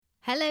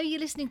Hello, you're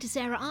listening to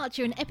Sarah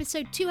Archer in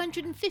episode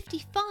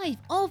 255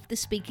 of the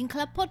Speaking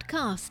Club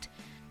podcast.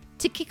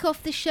 To kick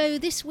off the show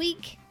this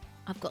week,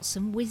 I've got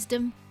some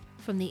wisdom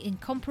from the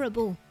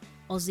incomparable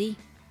Ozzy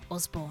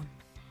Osbourne.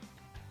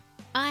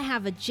 I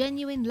have a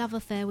genuine love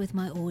affair with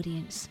my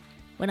audience.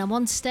 When I'm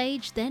on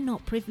stage, they're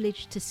not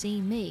privileged to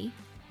see me.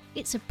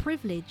 It's a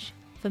privilege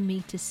for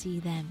me to see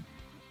them.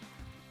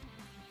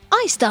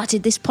 I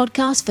started this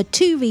podcast for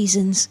two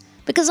reasons.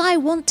 Because I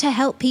want to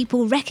help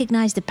people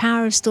recognise the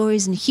power of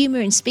stories and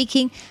humour in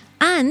speaking,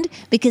 and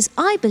because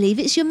I believe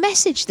it's your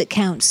message that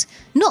counts,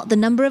 not the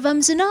number of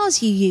ums and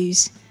ahs you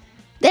use.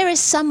 There are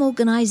some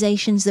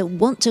organisations that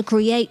want to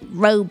create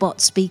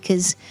robot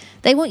speakers.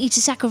 They want you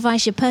to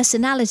sacrifice your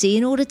personality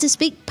in order to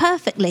speak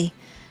perfectly.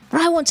 But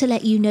I want to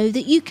let you know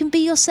that you can be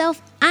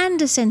yourself and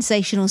a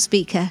sensational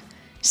speaker.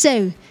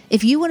 So,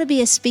 if you want to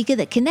be a speaker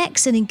that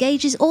connects and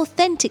engages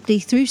authentically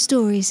through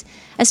stories,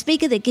 a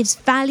speaker that gives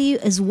value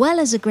as well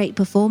as a great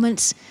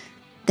performance,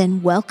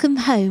 then welcome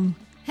home.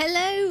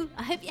 Hello,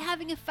 I hope you're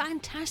having a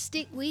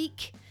fantastic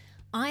week.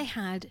 I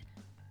had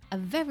a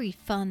very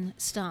fun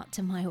start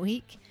to my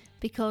week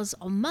because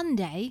on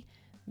Monday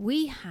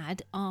we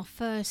had our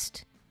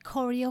first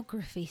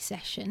choreography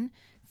session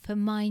for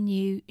my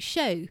new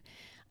show.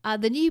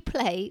 The new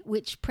play,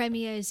 which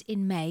premieres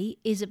in May,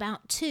 is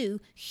about two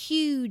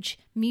huge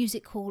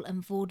music hall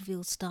and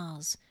vaudeville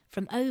stars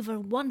from over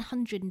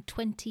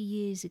 120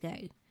 years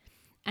ago.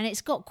 And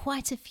it's got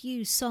quite a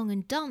few song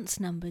and dance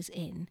numbers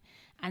in.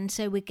 And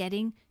so we're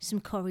getting some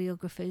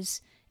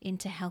choreographers in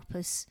to help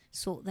us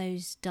sort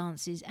those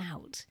dances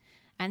out.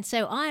 And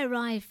so I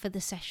arrived for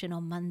the session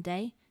on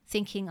Monday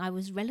thinking I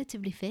was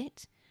relatively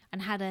fit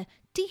and had a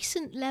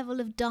decent level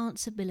of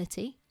dance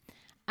ability.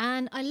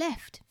 And I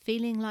left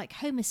feeling like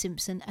Homer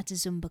Simpson at a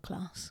Zumba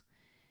class.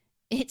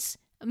 It's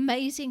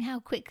amazing how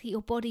quickly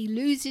your body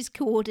loses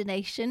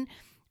coordination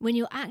when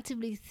you're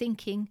actively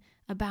thinking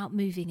about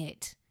moving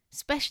it,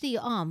 especially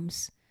your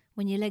arms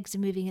when your legs are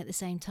moving at the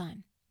same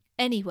time.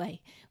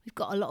 Anyway, we've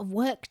got a lot of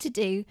work to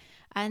do,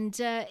 and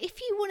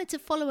if you wanted to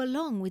follow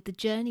along with the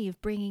journey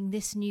of bringing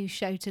this new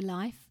show to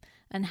life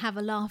and have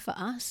a laugh at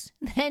us,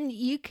 then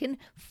you can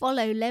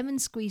follow Lemon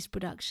Squeeze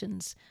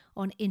Productions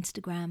on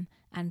Instagram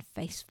and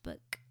Facebook.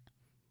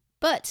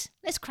 But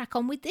let's crack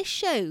on with this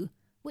show,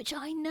 which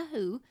I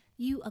know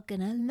you are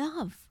going to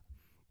love.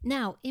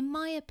 Now, in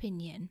my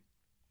opinion,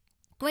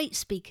 great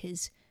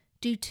speakers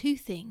do two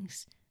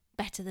things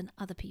better than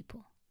other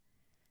people.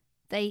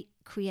 They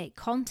create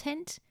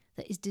content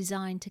that is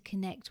designed to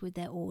connect with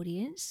their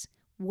audience,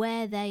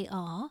 where they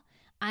are,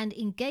 and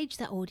engage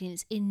that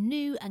audience in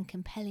new and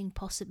compelling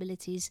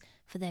possibilities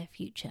for their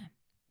future.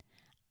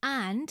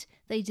 And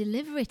they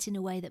deliver it in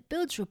a way that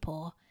builds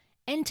rapport,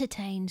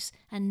 entertains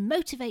and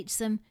motivates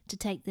them to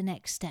take the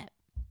next step.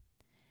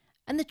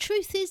 And the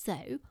truth is,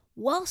 though,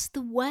 whilst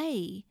the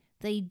way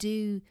they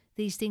do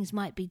these things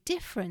might be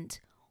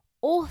different,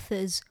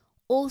 authors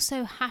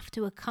also have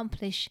to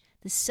accomplish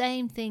the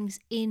same things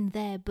in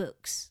their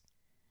books.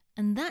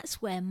 And that's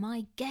where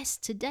my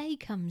guest today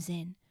comes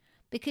in,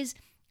 because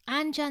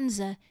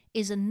Janzer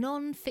is a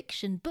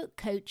non-fiction book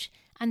coach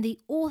and the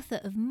author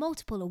of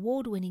multiple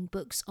award-winning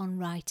books on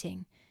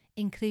writing,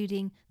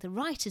 including The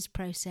Writer's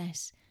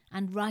Process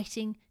and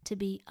Writing to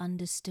be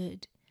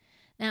Understood.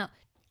 Now,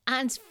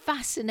 Anne's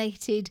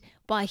fascinated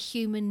by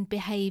human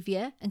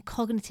behaviour and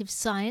cognitive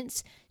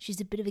science. She's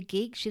a bit of a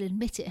geek, she'll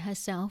admit it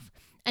herself,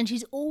 and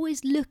she's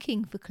always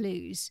looking for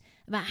clues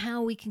about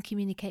how we can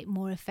communicate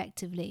more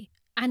effectively.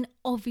 And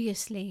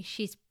obviously,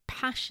 she's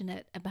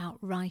passionate about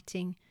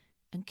writing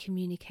and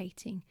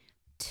communicating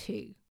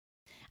too.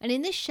 And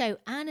in this show,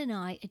 Anne and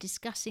I are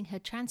discussing her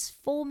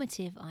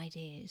transformative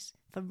ideas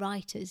for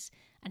writers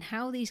and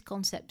how these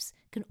concepts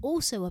can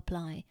also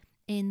apply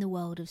in the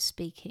world of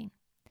speaking.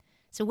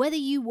 So whether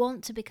you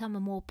want to become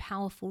a more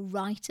powerful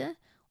writer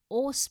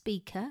or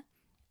speaker,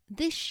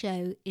 this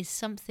show is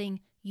something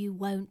you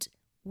won't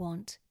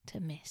want to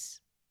miss.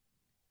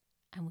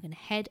 And we're going to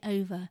head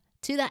over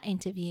to that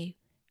interview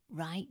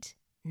right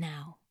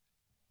now.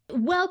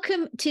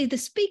 Welcome to the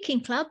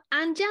Speaking Club,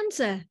 Anne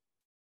Janzer.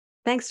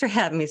 Thanks for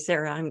having me,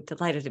 Sarah. I'm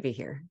delighted to be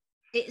here.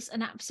 It's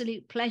an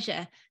absolute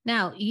pleasure.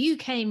 Now, you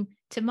came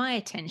to my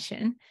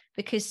attention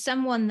because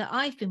someone that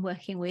I've been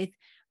working with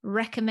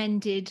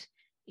recommended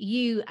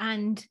you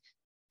and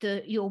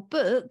your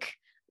book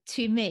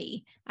to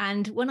me.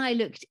 And when I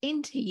looked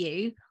into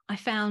you, I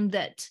found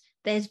that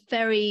there's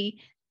very,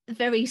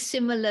 very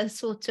similar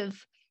sort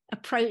of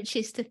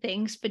approaches to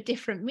things for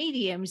different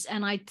mediums.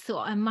 And I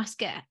thought I must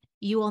get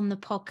you on the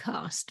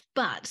podcast.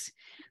 But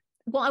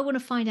what I want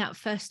to find out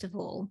first of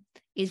all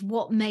is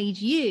what made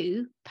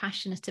you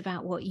passionate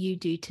about what you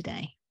do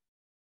today.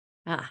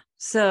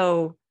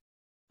 So,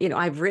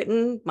 I've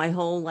written my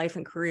whole life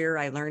and career.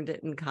 I learned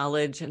it in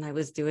college and I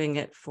was doing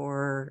it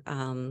for,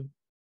 was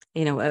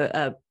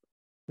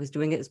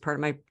doing it as part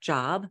of my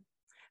job,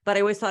 but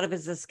I always thought of it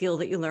as a skill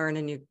that you learn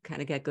and you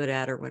kind of get good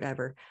at or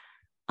whatever.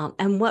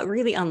 And what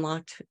really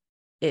unlocked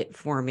it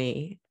for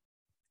me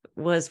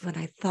was when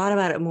I thought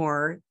about it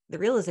more, the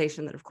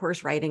realization that, of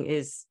course, writing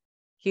is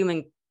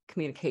human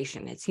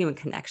communication, it's human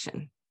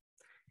connection.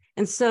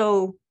 And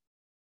so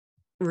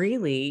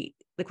really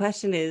the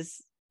question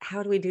is,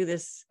 how do we do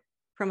this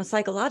from a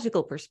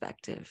psychological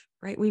perspective,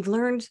 right? We've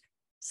learned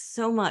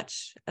so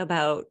much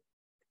about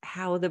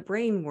how the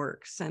brain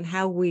works and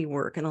how we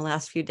work in the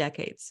last few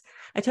decades.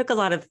 I took a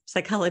lot of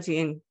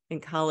psychology in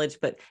college,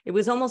 but it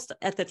was almost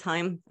at the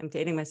time, I'm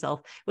dating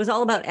myself, it was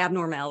all about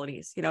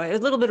abnormalities. You know, it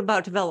was a little bit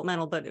about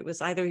developmental, but it was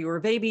either you were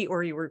a baby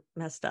or you were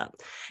messed up.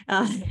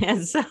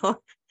 And so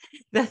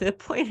the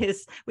point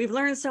is, we've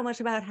learned so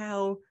much about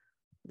how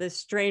the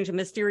strange and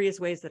mysterious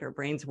ways that our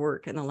brains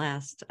work in the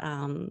last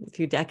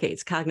few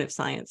decades, cognitive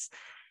science.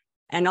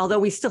 And although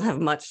we still have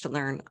much to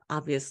learn,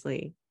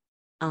 obviously,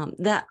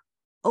 that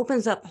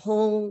opens up a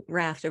whole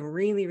raft of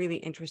really, really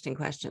interesting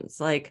questions.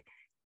 Like,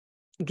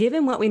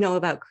 given what we know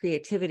about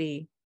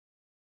creativity,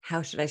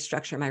 how should I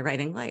structure my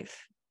writing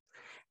life?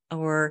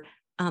 Or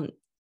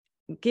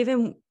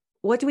given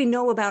what do we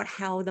know about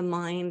how the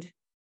mind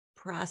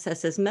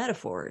processes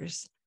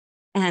metaphors?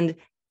 And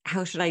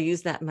how should I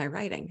use that in my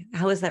writing?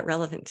 How is that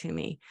relevant to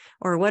me?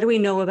 Or what do we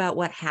know about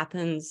what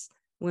happens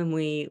when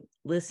we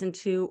listen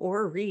to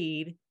or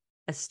read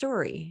a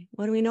story?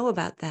 What do we know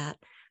about that?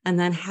 And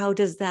then how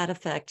does that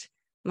affect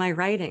my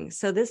writing?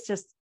 So this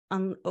just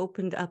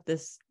opened up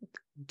this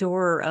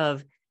door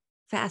of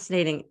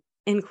fascinating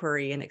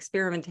inquiry and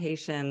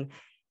experimentation.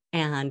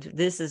 And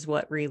this is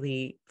what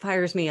really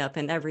fires me up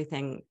in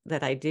everything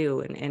that I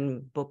do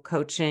in book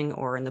coaching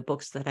or in the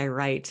books that I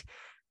write.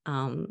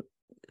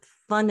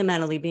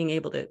 Fundamentally being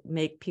able to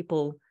make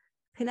people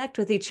connect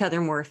with each other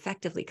more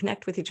effectively,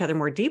 connect with each other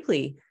more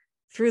deeply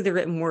through the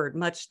written word,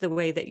 much the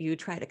way that you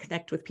try to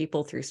connect with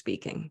people through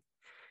speaking.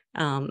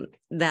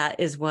 That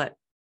is what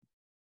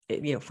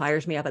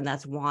fires me up, and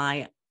that's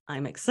why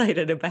I'm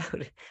excited about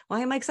it. Why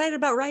am I excited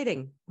about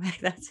writing?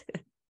 That's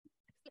it.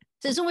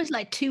 So it's almost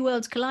like two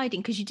worlds colliding,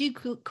 because you do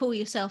call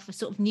yourself a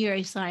sort of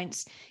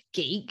neuroscience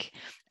geek.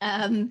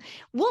 What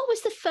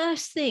was the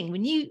first thing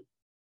when you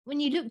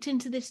looked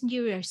into this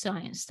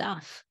neuroscience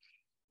stuff?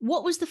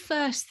 What was the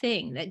first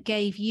thing that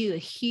gave you a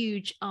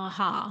huge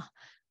aha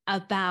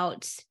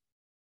about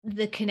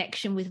the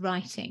connection with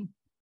writing?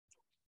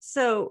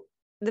 So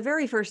the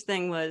very first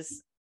thing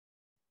was,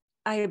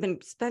 I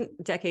had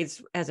spent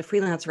decades as a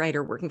freelance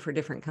writer working for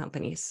different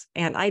companies,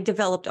 and I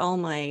developed all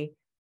my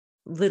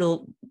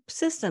little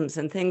systems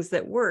and things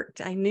that worked.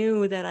 I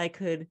knew that I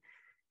could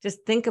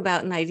just think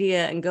about an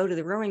idea and go to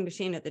the rowing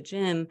machine at the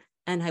gym,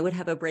 and I would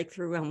have a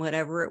breakthrough on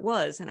whatever it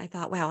was. And I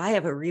thought, wow,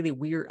 I'm a really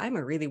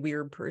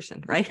weird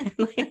person, right?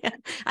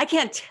 I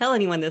can't tell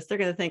anyone this. They're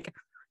going to think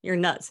you're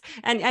nuts.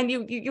 And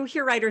you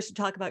hear writers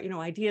talk about,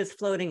 ideas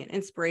floating and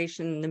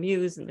inspiration and the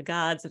muse and the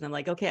gods. And I'm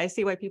like, okay, I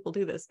see why people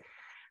do this.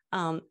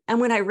 And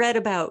when I read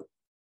about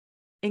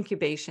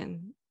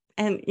incubation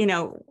and,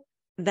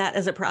 that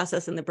as a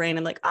process in the brain,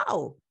 I'm like,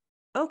 oh,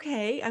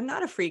 okay, I'm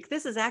not a freak.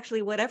 This is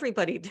actually what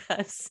everybody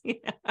does.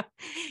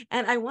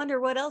 And I wonder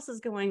what else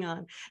is going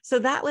on. So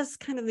that was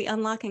kind of the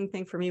unlocking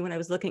thing for me when I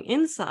was looking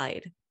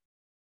inside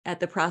at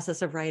the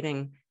process of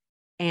writing,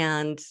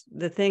 and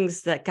the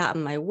things that got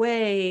in my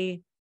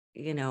way.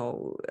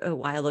 A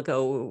while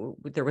ago,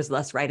 there was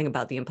less writing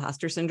about the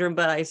imposter syndrome,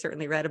 but I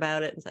certainly read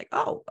about it. It's like,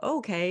 oh,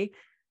 okay,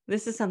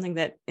 this is something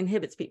that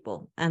inhibits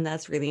people. And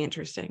that's really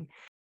interesting.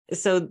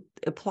 So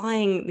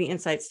applying the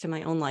insights to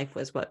my own life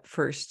was what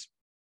first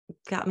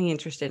got me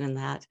interested in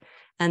that.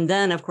 And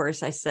then, of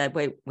course, I said,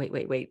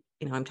 wait,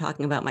 I'm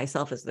talking about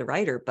myself as the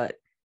writer, but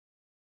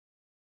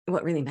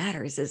what really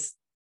matters is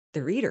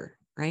the reader,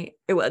 right?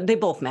 They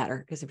both matter,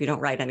 because if you don't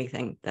write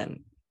anything,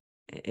 then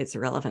it's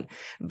irrelevant.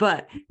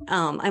 But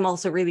I'm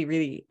also really,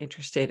 really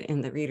interested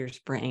in the reader's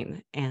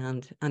brain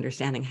and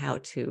understanding how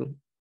to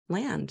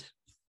land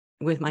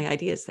with my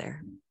ideas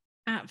there.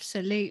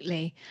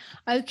 Absolutely.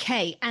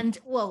 Okay. And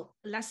well,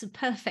 that's a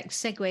perfect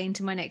segue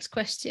into my next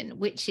question,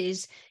 which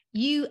is,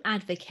 you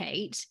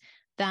advocate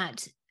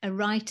that a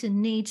writer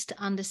needs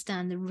to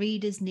understand the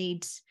reader's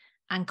needs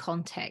and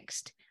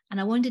context. And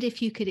I wondered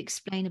if you could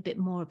explain a bit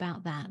more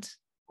about that.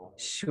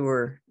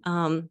 Sure.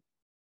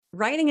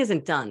 Writing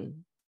isn't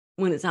done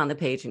when it's on the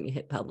page and you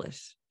hit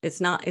publish.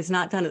 It's not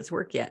done its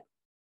work yet.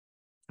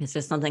 It's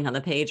just something on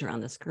the page or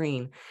on the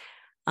screen.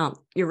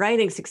 Your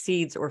writing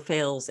succeeds or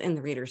fails in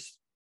the reader's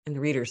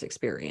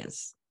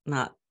experience,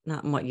 not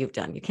in what you've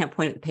done. You can't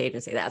point at the page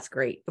and say, that's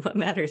great. What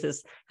matters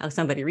is how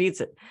somebody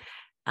reads it.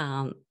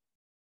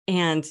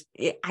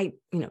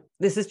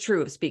 This is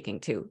true of speaking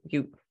too.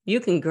 You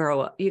can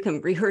grow up, you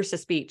can rehearse a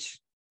speech,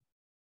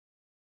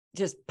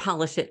 just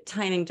polish it,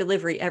 timing,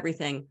 delivery,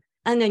 everything.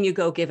 And then you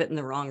go give it in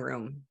the wrong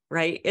room,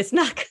 right? It's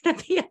not going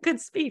to be a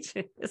good speech.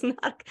 It's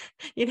not,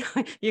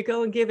 you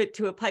go and give it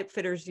to a pipe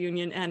fitters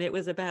union and it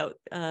was about,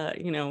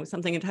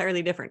 something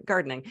entirely different,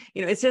 gardening.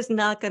 It's just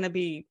not going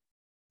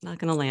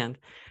to land.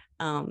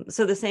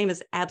 So the same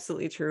is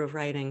absolutely true of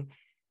writing.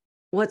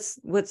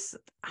 What's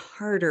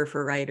harder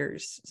for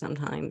writers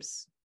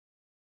sometimes?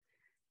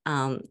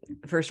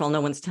 First of all,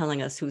 no one's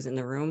telling us who's in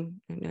the room.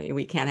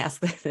 We can't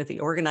ask the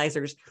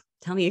organizers,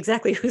 tell me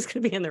exactly who's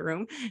going to be in the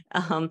room.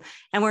 And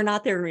we're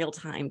not there in real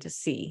time to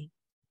see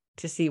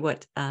to see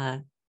what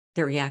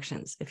their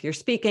reactions. If you're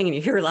speaking and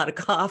you hear a lot of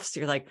coughs,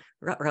 you're like,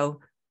 ruh-roh,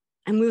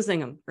 I'm losing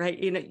them, right?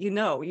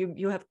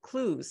 You have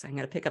clues. I'm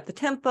going to pick up the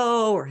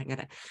tempo, or I'm going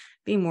to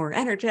be more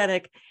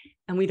energetic.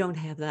 And we don't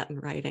have that in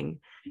writing.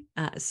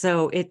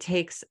 So it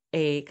takes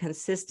a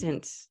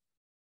consistent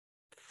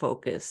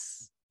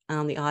focus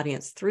on the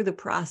audience through the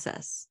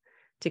process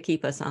to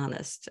keep us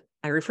honest.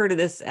 I refer to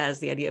this as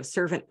the idea of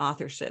servant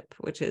authorship,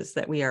 which is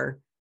that we are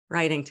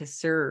writing to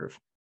serve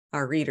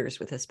our readers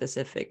for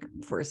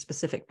a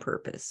specific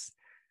purpose.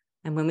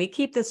 And when we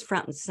keep this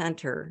front and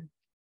center,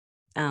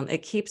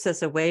 it keeps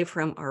us away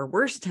from our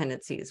worst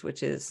tendencies,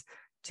 which is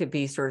to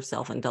be sort of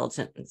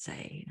self-indulgent and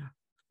say,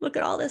 look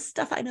at all this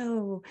stuff I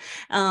know.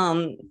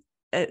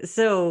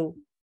 So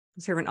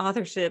servant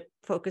authorship,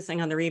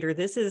 focusing on the reader,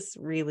 this is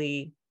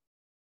really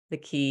the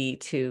key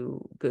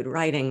to good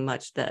writing,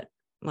 much the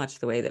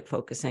way that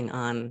focusing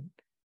on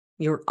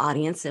your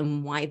audience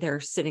and why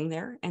they're sitting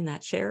there in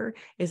that chair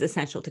is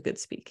essential to good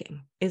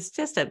speaking.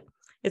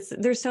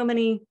 There's so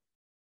many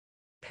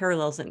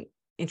parallels and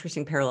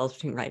interesting parallels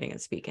between writing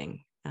and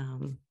speaking.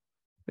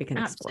 We can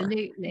explore.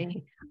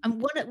 Absolutely.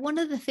 And one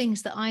of the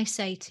things that I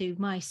say to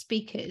my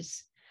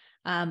speakers,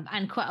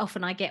 and quite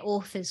often I get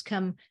authors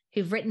come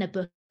who've written a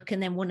book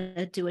and then want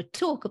to do a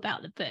talk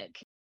about the book.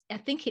 I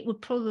think it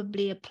would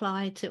probably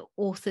apply to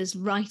authors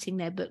writing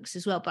their books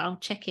as well, but I'll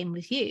check in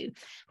with you.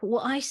 But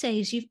what I say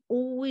is you've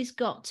always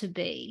got to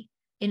be,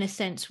 in a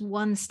sense,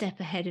 one step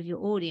ahead of your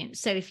audience.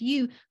 So if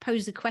you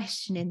pose a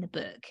question in the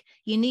book,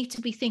 you need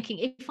to be thinking,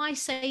 if I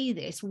say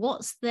this,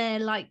 what are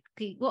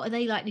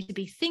they likely to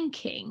be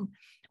thinking?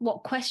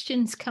 What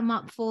questions come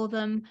up for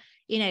them?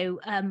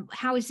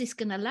 How is this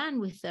going to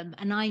land with them?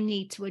 And I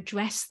need to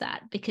address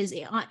that, because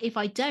if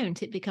I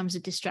don't, it becomes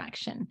a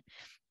distraction.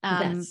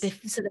 Yes.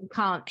 So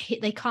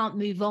they can't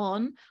move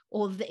on,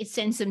 or it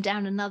sends them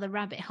down another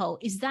rabbit hole.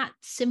 Is that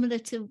similar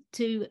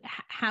to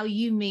how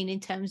you mean in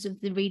terms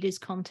of the reader's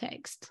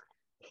context?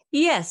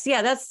 Yes,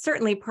 yeah, that's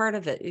certainly part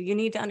of it. You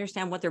need to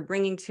understand what they're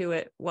bringing to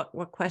it, what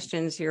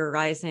questions you're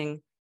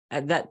arising,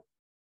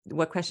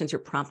 what questions you're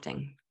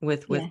prompting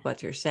with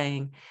what you're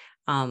saying.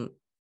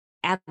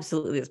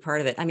 Absolutely, is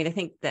part of it. I mean, I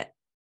think that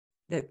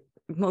the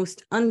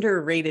most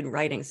underrated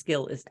writing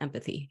skill is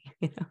empathy.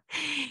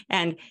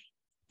 And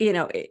in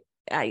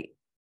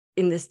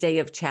this day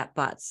of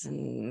chatbots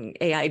and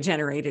AI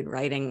generated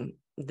writing,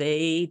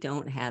 they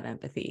don't have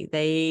empathy.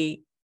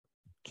 They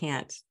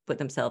can't put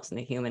themselves in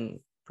a human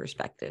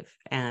perspective,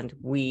 and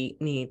we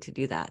need to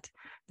do that.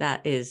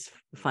 That is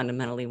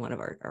fundamentally one of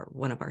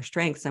our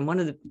strengths and one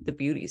of the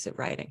beauties of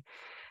writing.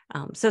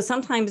 So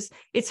sometimes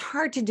it's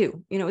hard to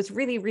do. It's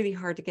really, really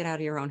hard to get out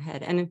of your own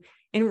head. And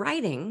in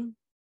writing,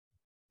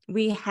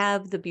 we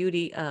have the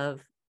beauty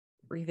of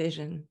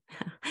revision.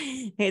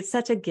 It's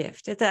such a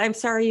gift. I'm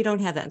sorry you don't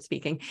have that in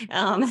speaking.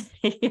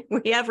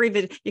 We have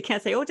revision. You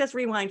can't say, oh, just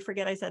rewind,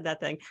 forget I said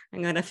that thing,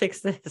 I'm going to fix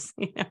this.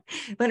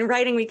 But in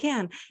writing we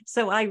can.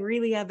 So I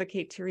really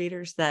advocate to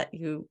readers that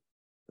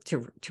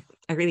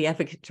I really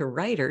advocate to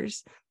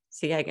writers.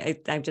 See,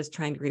 I'm just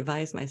trying to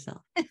revise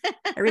myself.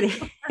 I really,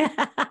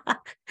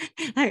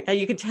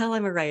 you can tell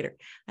I'm a writer.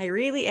 I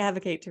really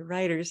advocate to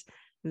writers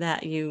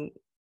that you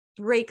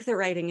break the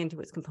writing into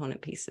its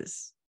component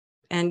pieces,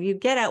 and you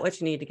get out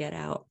what you need to get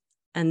out,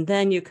 and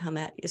then you come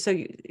at. So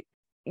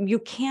you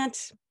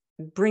can't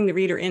bring the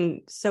reader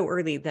in so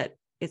early that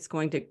it's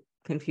going to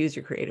confuse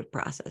your creative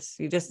process.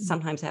 You just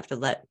sometimes have to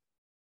let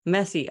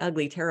messy,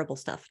 ugly, terrible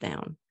stuff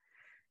down.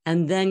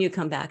 And then you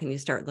come back and you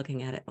start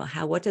looking at it. Well,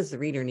 what does the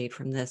reader need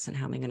from this? And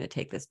how am I going to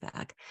take this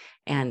back?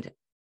 And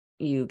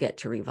you get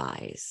to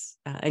revise.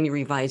 And you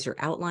revise your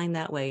outline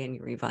that way, and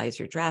you revise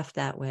your draft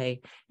that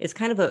way. It's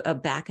kind of a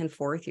back and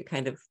forth. You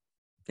kind of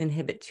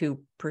inhibit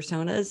two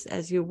personas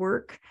as you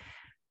work.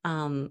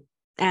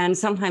 And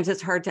sometimes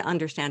it's hard to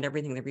understand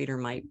everything the reader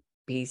might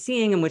be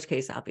seeing, in which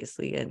case,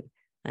 obviously, an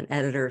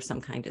editor of some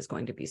kind is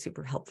going to be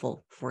super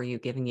helpful for you,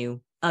 giving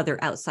you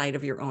other outside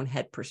of your own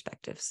head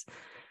perspectives,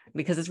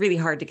 because it's really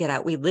hard to get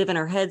out. We live in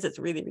our heads. It's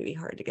really, really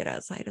hard to get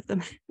outside of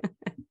them.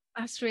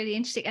 That's really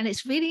interesting. And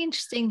it's really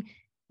interesting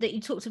that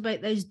you talked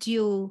about those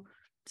dual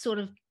sort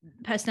of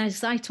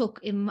personalities. I talk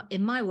in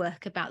my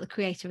work about the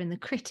creator and the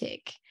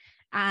critic,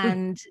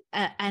 and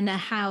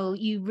how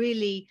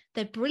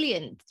they're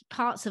brilliant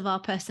parts of our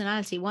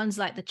personality. One's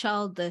like the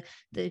child, the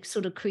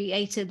sort of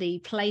creator, the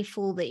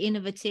playful, the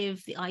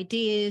innovative, the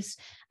ideas,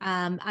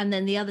 and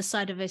then the other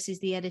side of us is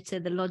the editor,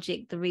 the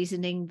logic, the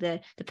reasoning,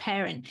 the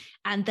parent.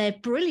 And they're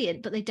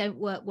brilliant, but they don't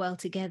work well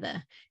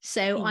together.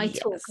 So I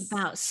talk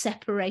about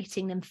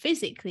separating them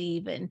physically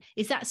even.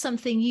 Is that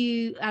something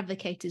you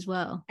advocate as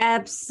well?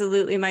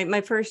 Absolutely.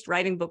 My first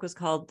writing book was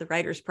called The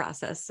Writer's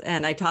Process,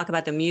 and I talk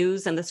about the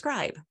muse and the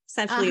scribe,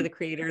 essentially the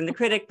creator and the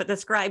critic, but the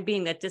scribe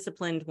being that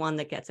disciplined one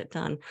that gets it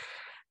done.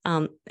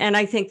 And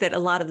I think that a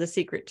lot of the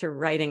secret to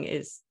writing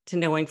is to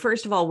knowing,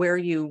 first of all, where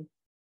you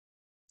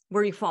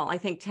fall. I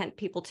think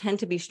people tend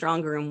to be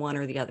stronger in one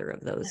or the other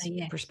of those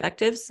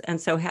perspectives. And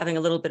so having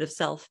a little bit of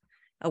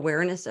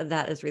self-awareness of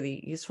that is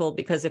really useful,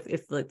 because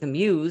if like the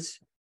muse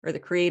or the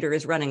creator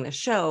is running the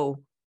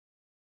show,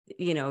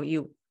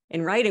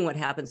 in writing, what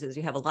happens is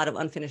you have a lot of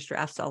unfinished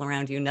drafts all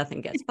around you.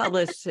 Nothing gets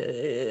published,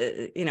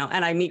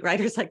 and I meet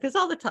writers like this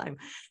all the time.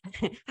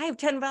 I have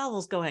 10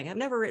 novels going. I've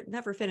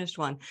never finished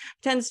one.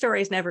 10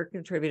 stories, never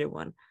contributed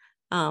one.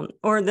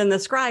 Or then the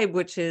scribe,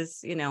 which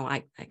is,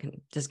 I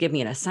can just give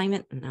me an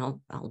assignment and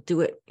I'll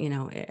do it.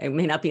 I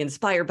may not be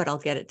inspired, but I'll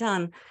get it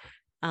done.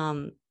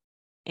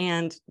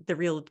 And the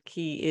real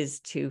key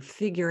is to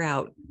figure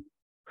out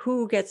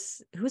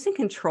who's in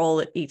control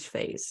at each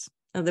phase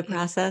of the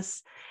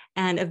process.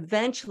 And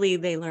eventually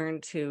they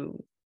learn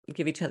to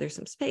give each other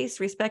some space,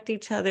 respect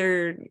each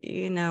other,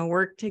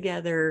 work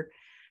together.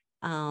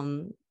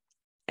 And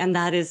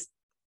that is,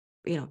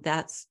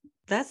 that's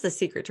the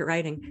secret to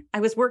writing. I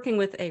was working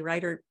with a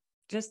writer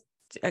just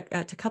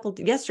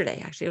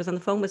yesterday, actually. I was on the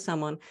phone with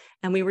someone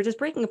and we were just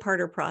breaking apart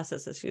her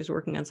process as she was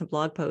working on some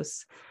blog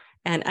posts.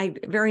 And I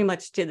very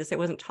much did this. I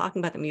wasn't talking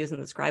about the muse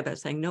and the scribe. I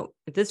was saying, no,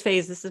 at this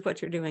phase, this is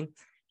what you're doing.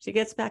 She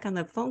gets back on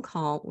the phone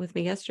call with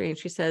me yesterday and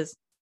she says,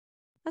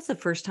 that's the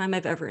first time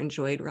I've ever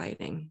enjoyed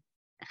writing.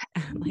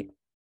 I'm like,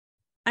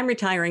 I'm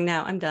retiring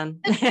now. I'm done.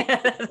 Yeah,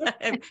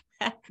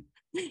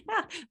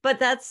 but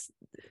that's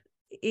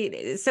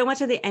it. So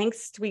much of the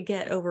angst we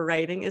get over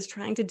writing is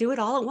trying to do it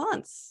all at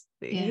once.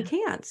 Yeah. You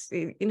can't,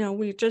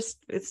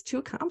 it's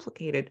too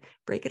complicated.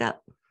 Break it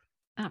up.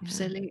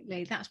 Absolutely.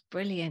 Yeah. That's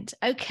brilliant.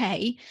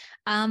 Okay.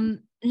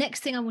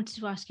 Next thing I wanted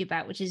to ask you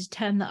about, which is a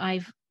term that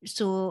I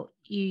saw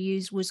you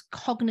use, was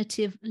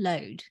cognitive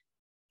load.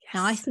 Yes.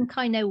 Now, I think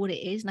I know what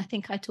it is, and I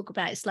think I talk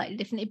about it slightly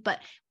differently, but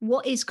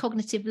what is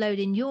cognitive load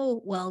in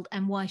your world,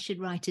 and why should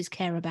writers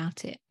care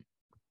about it?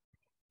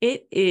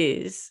 It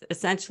is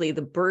essentially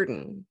the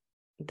burden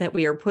that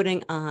we are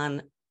putting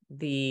on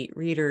the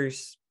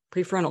reader's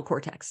prefrontal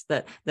cortex,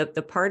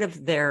 the part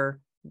of their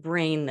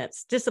brain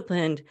that's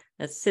disciplined,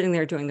 that's sitting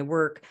there doing the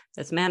work,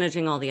 that's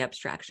managing all the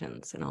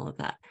abstractions and all of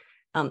that.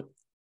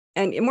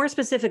 And more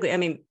specifically,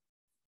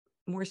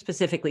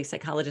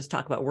 psychologists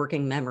talk about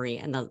working memory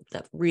and the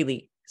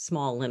really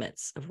small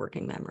limits of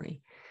working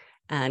memory.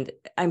 And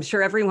I'm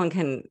sure everyone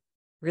can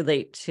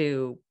relate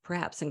to,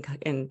 perhaps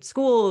in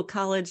school,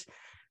 college,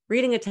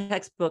 reading a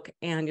textbook,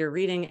 and you're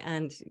reading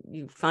and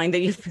you find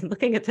that you've been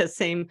looking at the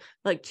same,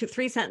 like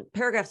 2-3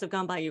 paragraphs have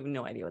gone by. You have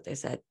no idea what they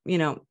said.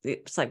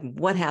 It's like,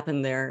 what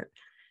happened there?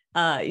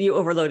 You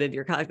overloaded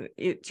your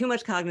too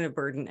much cognitive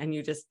burden, and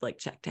you just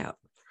checked out.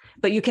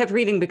 But you kept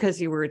reading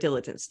because you were a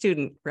diligent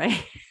student,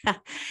 right?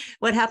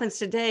 What happens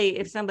today,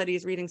 if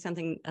somebody's reading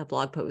a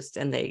blog post,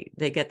 and they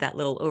get that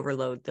little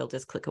overload, they'll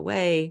just click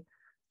away.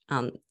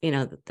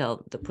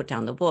 They'll put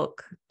down the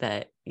book,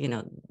 that,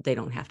 they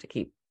don't have to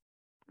keep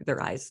their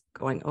eyes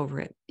going over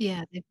it.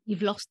 Yeah,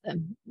 you've lost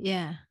them.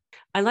 Yeah.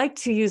 I like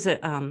to use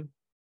it,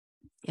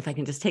 if I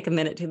can just take a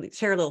minute to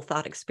share a little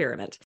thought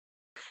experiment.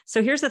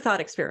 So here's the thought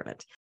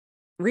experiment.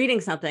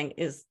 Reading something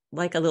is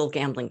like a little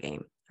gambling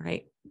game,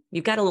 right?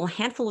 You've got a little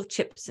handful of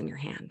chips in your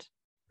hand,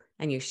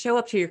 and you show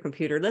up to your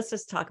computer. Let's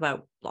just talk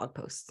about blog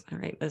posts. All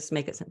right, let's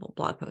make it simple.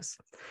 Blog posts.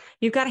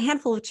 You've got a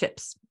handful of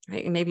chips,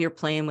 right? And maybe you're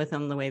playing with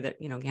them the way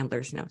that,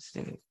 gamblers,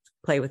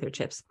 play with their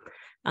chips.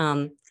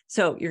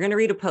 So you're going to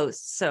read a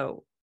post.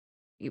 So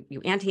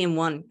you ante in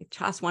one, you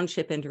toss one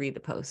chip in to read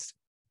the post,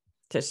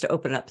 just to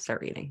open it up,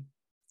 start reading.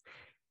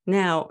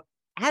 Now,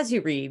 as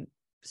you read,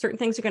 certain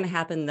things are going to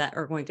happen that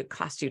are going to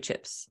cost you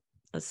chips.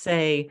 Let's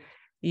say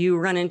you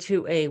run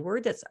into a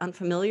word that's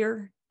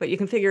unfamiliar, but you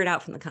can figure it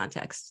out from the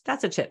context.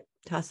 That's a chip.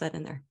 Toss that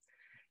in there.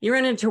 You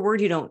run into a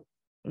word you don't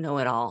know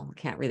at all,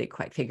 can't really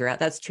quite figure out.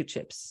 That's 2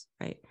 chips,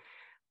 right?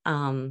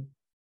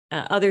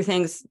 Other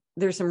things,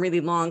 there's some really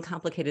long,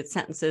 complicated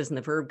sentences, and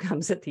the verb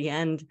comes at the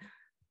end.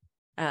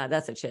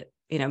 That's a chip,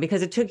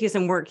 because it took you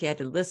some work. You had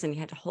to listen. You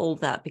had to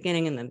hold that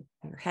beginning in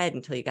your head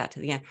until you got to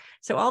the end.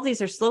 So all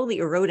these are slowly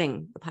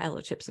eroding the pile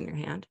of chips in your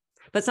hand.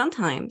 But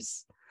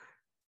sometimes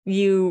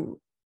you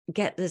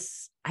get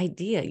this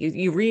idea.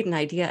 You read an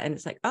idea, and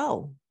it's like,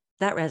 oh,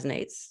 that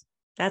resonates.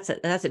 That's a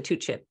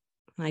 2-chip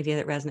idea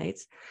that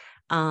resonates.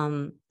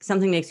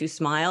 Something makes you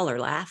smile or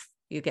laugh.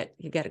 You get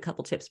a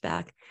couple chips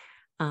back.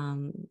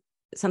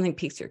 Something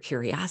piques your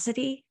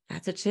curiosity.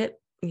 That's a chip.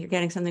 You're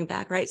getting something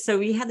back, right? So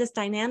you have this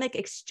dynamic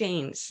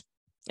exchange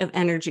of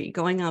energy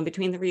going on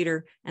between the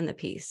reader and the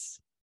piece.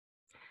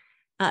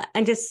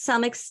 And to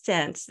some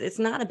extent, it's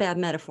not a bad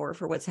metaphor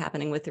for what's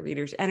happening with the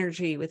reader's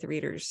energy, with the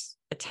reader's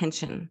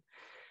attention,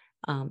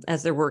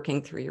 as they're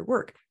working through your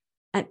work.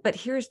 But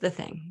here's the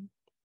thing.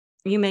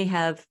 You may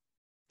have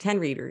 10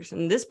 readers,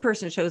 and this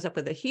person shows up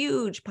with a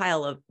huge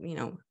pile of,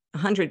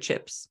 100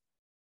 chips.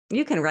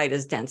 You can write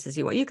as dense as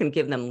you want. You can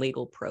give them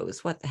legal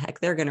prose. What the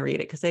heck? They're going to read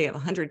it because they have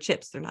 100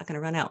 chips. They're not going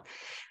to run out.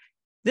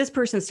 This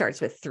person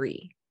starts with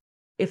 3.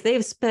 If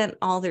they've spent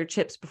all their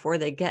chips before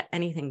they get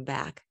anything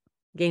back,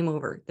 game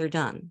over. They're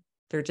done.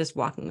 They're just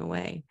walking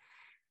away.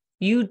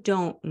 You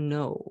don't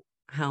know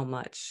how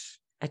much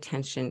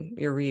attention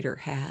your reader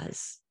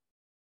has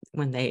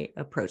when they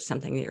approach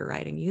something that you're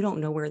writing. You don't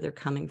know where they're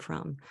coming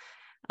from.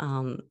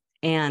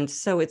 And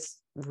so it's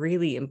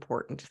really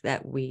important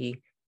that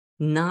we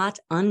not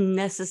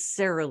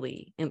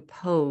unnecessarily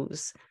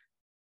impose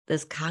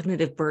this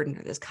cognitive burden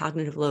or this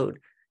cognitive load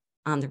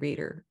on the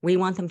reader. We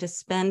want them to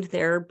spend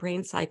their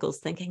brain cycles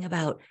thinking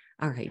about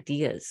our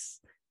ideas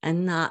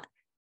and not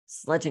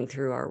sledging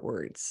through our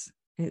words.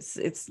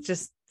 It's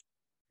just,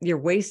 you're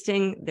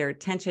wasting their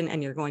attention,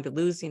 and you're going to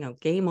lose,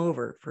 game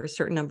over for a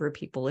certain number of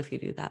people if you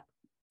do that.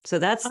 So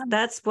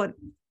that's what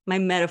my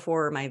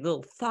metaphor, my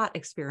little thought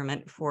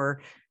experiment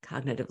for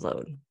cognitive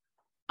load.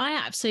 I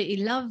absolutely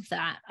love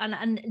that.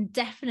 And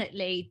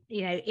definitely,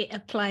 it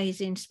applies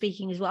in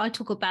speaking as well. I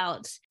talk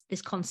about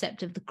this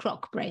concept of the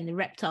croc brain, the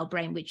reptile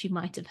brain, which you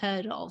might have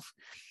heard of,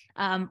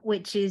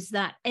 which is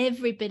that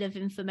every bit of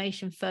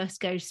information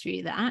first goes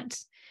through that.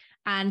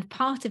 And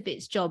part of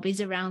its job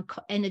is around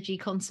energy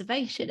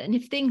conservation. And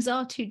if things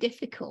are too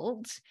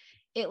difficult,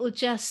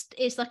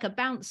 it's like a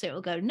bouncer. It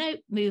will go, no,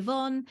 move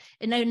on.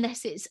 And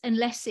unless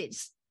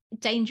it's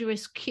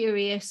dangerous,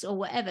 curious, or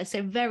whatever.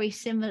 So very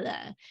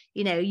similar,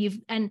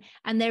 and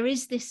there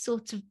is this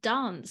sort of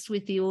dance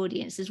with the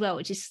audience as well,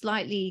 which is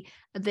slightly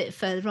a bit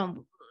further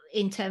on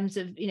in terms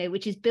of,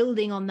 which is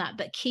building on that,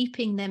 but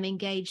keeping them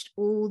engaged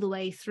all the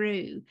way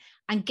through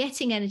and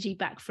getting energy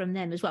back from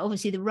them as well.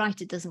 Obviously, the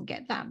writer doesn't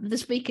get that, the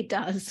speaker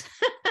does.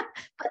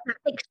 But that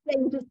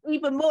exchange is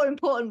even more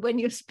important when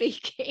you're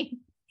speaking.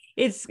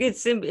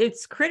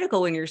 It's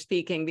critical when you're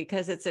speaking,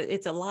 because it's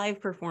a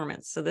live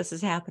performance. So this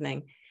is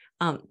happening.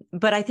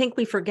 But I think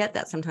we forget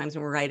that sometimes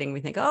when we're writing. We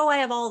think, oh, I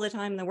have all the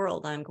time in the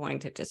world. I'm going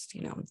to just,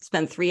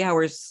 spend 3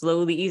 hours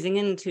slowly easing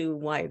into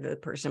why the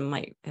person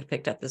might have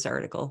picked up this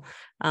article.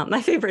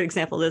 My favorite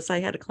example of this,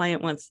 I had a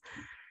client once,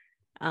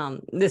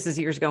 this is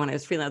years ago when I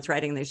was freelance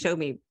writing. They showed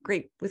me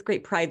with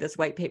great pride this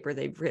white paper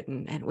they've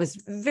written, and it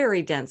was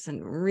very dense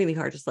and really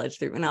hard to sledge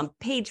through. And on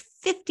page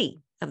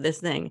 50 of this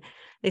thing,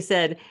 they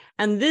said,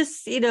 and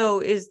this,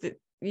 is the,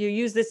 you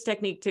use this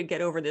technique to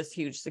get over this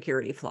huge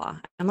security flaw.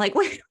 I'm like,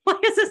 wait, why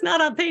is this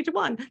not on page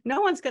 1?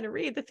 No one's going to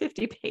read the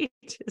 50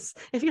 pages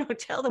if you don't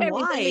tell them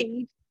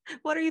why.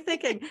 What are you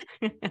thinking?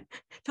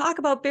 Talk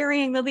about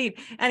burying the lead.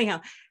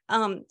 Anyhow,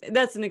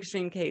 that's an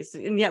extreme case,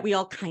 and yet we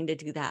all kind of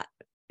do that.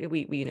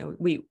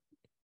 We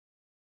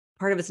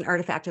part of it's an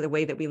artifact of the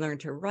way that we learn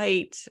to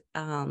write,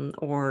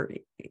 or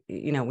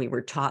we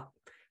were taught,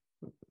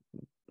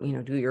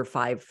 do your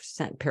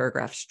 5-sentence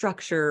paragraph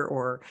structure,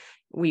 or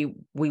we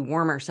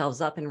warm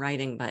ourselves up in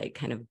writing by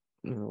kind of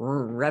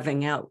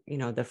revving out,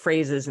 the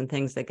phrases and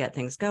things that get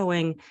things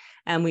going,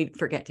 and we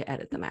forget to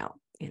edit them out.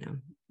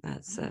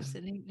 That's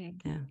absolutely,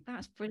 yeah,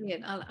 that's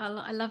brilliant.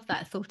 I love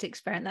that thought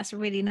experiment. That's a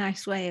really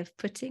nice way of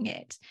putting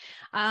it.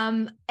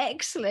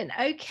 Excellent.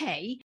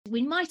 Okay,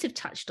 we might have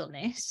touched on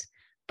this,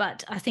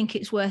 but I think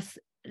it's worth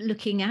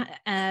looking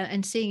at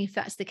and seeing if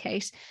that's the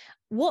case.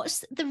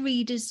 What's the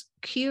reader's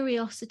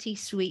curiosity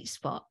sweet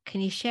spot?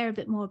 Can you share a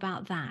bit more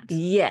about that?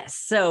 Yes.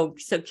 So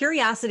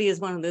curiosity is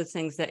one of those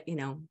things that,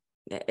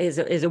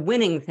 is a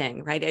winning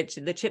thing, right?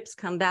 The chips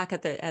come back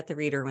at the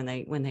reader when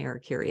they are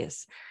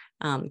curious.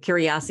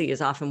 Curiosity is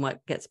often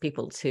what gets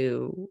people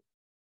to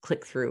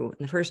click through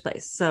in the first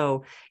place.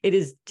 So it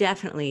is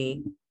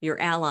definitely your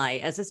ally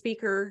as a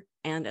speaker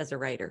and as a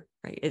writer,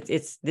 right?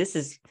 This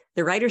is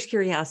the writer's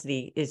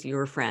curiosity is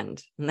your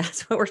friend, and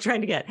that's what we're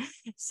trying to get.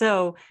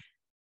 So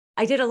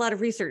I did a lot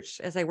of research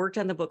as I worked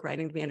on the book,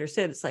 Writing to Be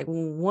Understood. It's like,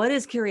 what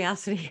is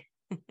curiosity?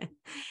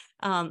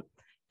 And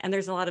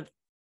there's a lot of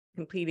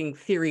competing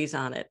theories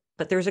on it,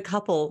 but there's a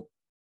couple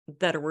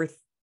that are worth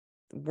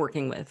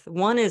working with.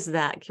 One is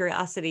that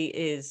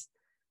curiosity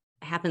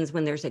happens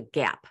when there's a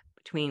gap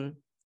between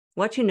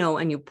what you know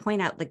and you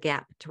point out the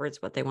gap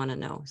towards what they want to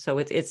know. So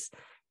it's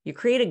you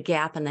create a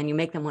gap and then you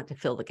make them want to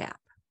fill the gap,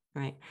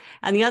 right?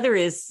 And the other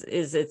is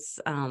it's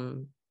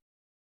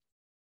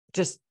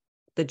just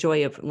the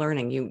joy of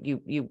learning.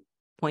 You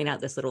point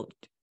out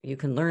you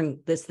can learn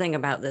this thing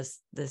about this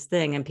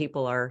thing, and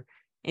people are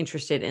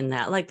interested in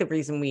that. Like the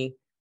reason we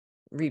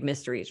read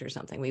mysteries or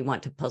something, we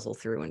want to puzzle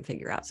through and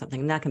figure out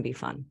something, and that can be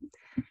fun.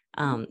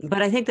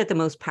 But I think that the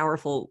most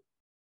powerful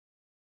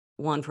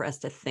one for us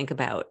to think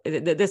about,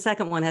 the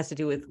second one has to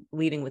do with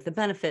leading with the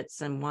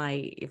benefits, and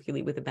why, if you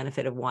lead with the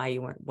benefit of why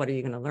what are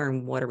you going to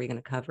learn, what are we going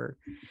to cover?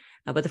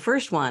 But the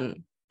first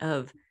one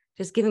of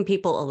just giving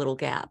people a little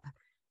gap,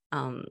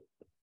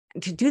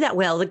 to do that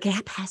well, the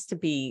gap has to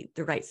be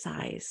the right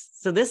size.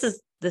 So this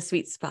is the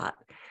sweet spot.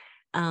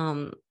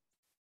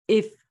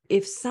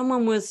 If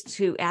someone was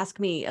to ask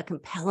me a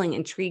compelling,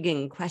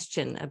 intriguing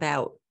question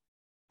about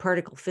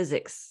particle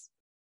physics,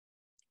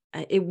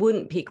 it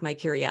wouldn't pique my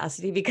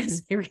curiosity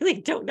because I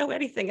really don't know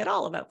anything at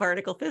all about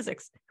particle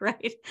physics,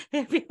 right?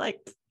 They'd be like,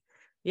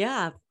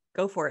 yeah,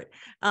 go for it.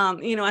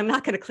 I'm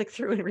not going to click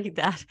through and read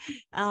that.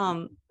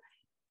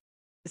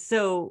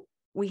 So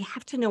we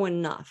have to know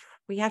enough.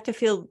 We have to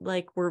feel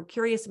like we're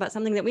curious about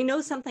something that we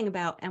know something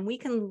about, and we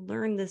can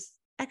learn this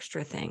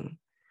extra thing.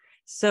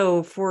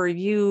 So for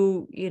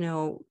you,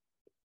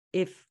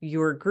 if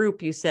your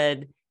group, you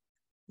said,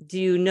 do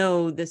you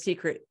know the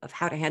secret of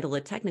how to handle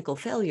a technical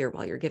failure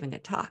while you're giving a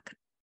talk?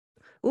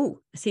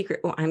 Ooh, a secret.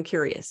 Oh, I'm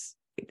curious.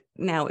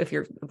 Now, if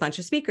you're a bunch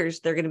of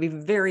speakers, they're going to be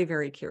very,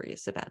 very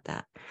curious about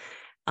that.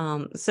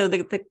 So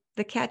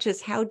the catch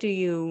is, how do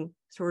you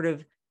sort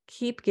of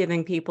keep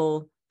giving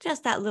people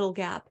just that little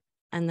gap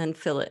and then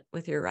fill it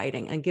with your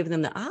writing and give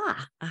them the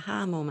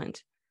aha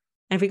moment.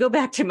 And if we go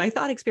back to my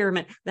thought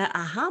experiment, that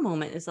aha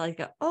moment is like,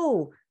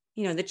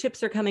 the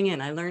chips are coming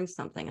in. I learned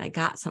something. I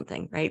got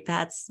something, right?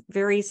 That's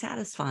very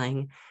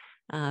satisfying,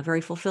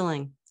 very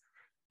fulfilling.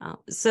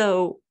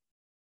 So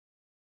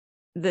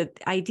the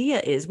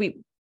idea is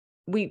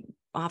we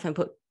often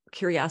put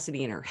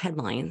curiosity in our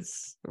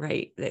headlines,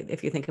 right?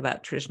 If you think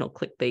about traditional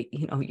clickbait,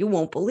 you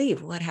won't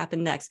believe what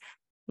happened next.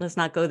 Let's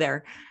not go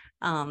there.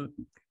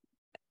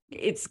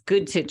 It's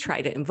good to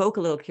try to invoke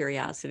a little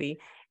curiosity,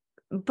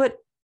 but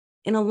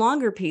in a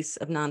longer piece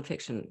of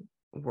nonfiction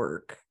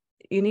work,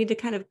 you need to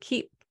kind of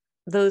keep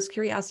those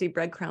curiosity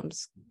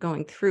breadcrumbs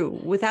going through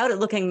without it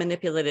looking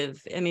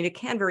manipulative. I mean, it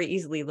can very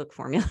easily look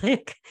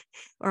formulaic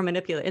or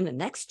manipulative. In the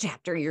next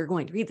chapter, you're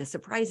going to read the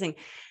surprising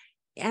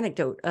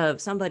anecdote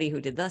of somebody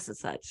who did thus and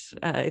such.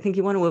 I think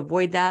you want to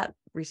avoid that.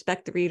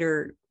 Respect the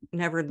reader.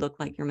 Never look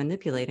like you're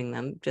manipulating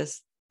them.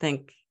 Just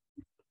think,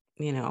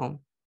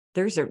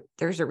 there's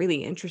a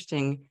really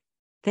interesting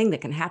thing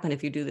that can happen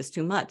if you do this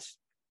too much.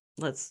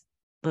 Let's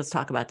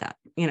talk about that.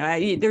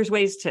 There's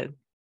ways to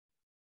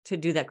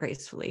do that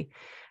gracefully.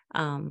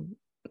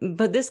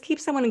 But this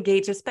keeps someone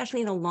engaged,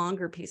 especially in a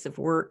longer piece of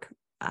work,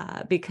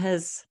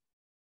 because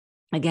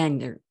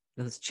again,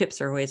 those chips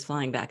are always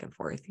flying back and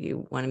forth.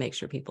 You want to make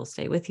sure people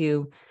stay with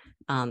you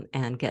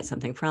and get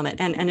something from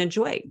it and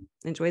enjoy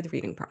the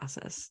reading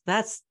process.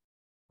 That's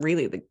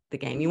really the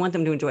game. You want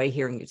them to enjoy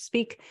hearing you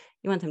speak.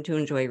 You want them to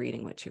enjoy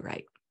reading what you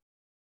write.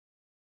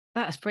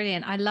 That's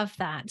brilliant. I love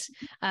that.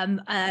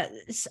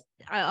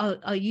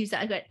 I'll use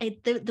that.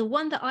 The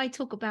one that I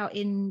talk about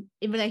in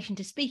relation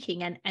to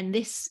speaking, and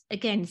this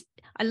again,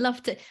 I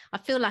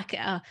feel like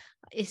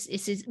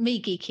it's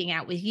me geeking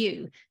out with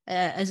you,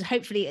 as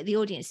hopefully the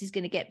audience is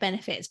going to get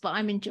benefits, but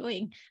I'm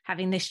enjoying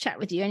having this chat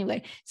with you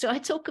anyway. So I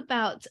talk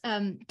about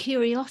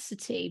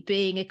curiosity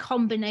being a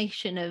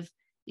combination of,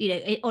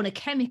 on a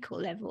chemical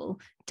level,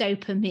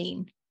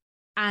 dopamine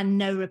and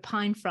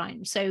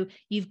norepinephrine. So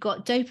you've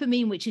got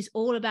dopamine, which is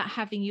all about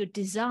having your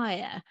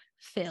desire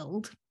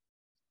filled.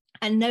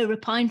 And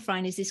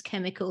norepinephrine is this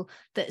chemical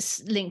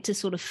that's linked to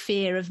sort of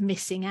fear of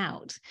missing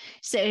out.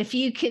 So if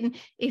you can,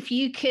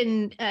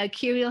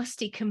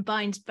 curiosity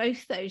combines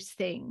both those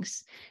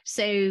things.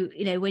 So,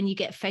 when you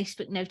get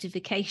Facebook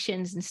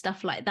notifications and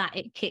stuff like that,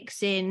 it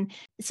kicks in.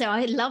 So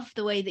I love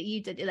the way that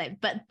you did it,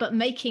 but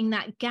making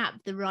that gap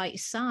the right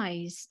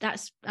size,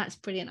 that's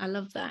brilliant. I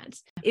love that.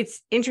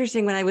 It's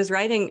interesting. When I was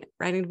writing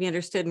to be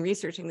understood and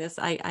researching this,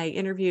 I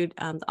interviewed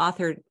the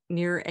author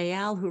Nir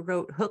Eyal, who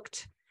wrote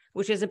Hooked,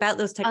 which is about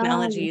those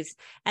technologies.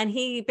 And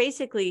he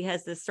basically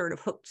has this sort of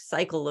hooked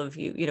cycle of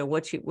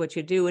what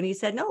you do. And he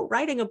said, no,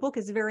 writing a book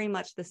is very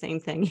much the same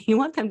thing. You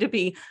want them to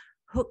be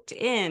hooked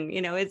in,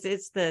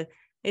 it's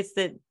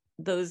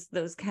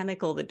those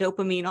chemical, the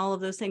dopamine, all of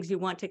those things. You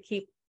want to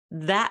keep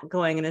that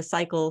going in a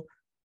cycle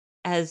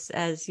as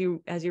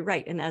you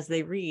write and as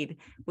they read,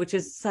 which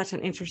is such an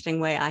interesting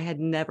way. I had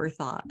never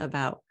thought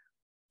about,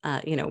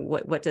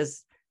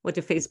 what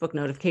do Facebook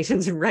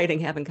notifications and writing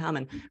have in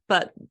common?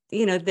 But,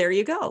 there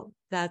you go.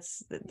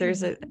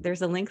 There's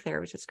a link there,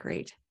 which is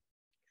great.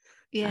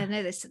 Yeah,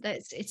 no,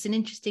 it's an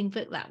interesting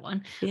book, that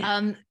one.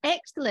 Yeah.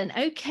 Excellent.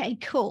 Okay,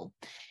 cool.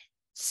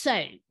 So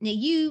now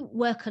you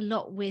work a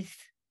lot with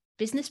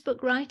business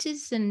book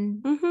writers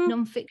and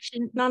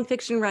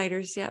nonfiction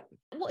writers. Yep.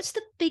 What's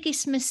the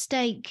biggest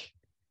mistake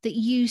that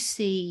you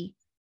see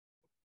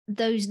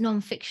those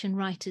nonfiction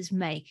writers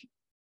make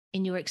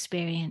in your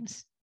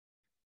experience?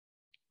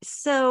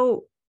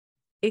 So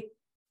it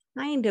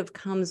kind of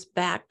comes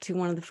back to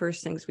one of the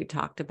first things we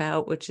talked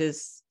about, which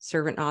is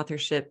servant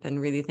authorship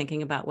and really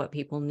thinking about what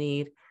people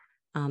need.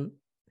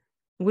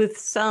 With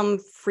some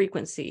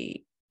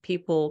frequency,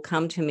 people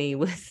come to me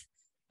with,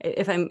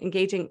 if I'm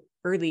engaging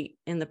early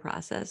in the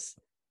process,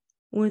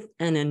 with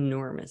an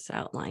enormous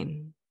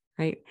outline,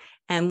 right?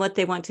 And what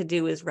they want to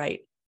do is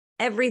write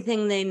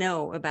everything they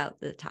know about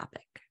the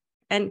topic.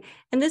 And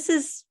this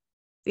is,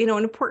 an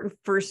important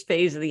first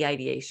phase of the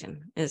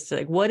ideation is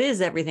to, what is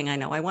everything I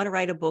know? I want to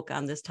write a book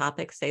on this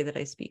topic, say that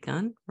I speak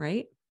on,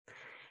 right?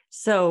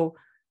 So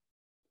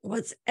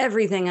what's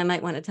everything I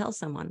might want to tell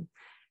someone?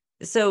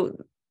 So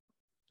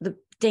the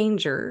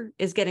danger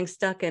is getting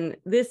stuck in,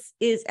 this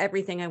is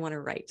everything I want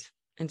to write,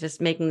 and just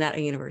making that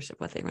a universe of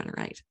what they want to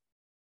write.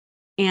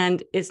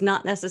 And it's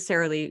not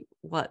necessarily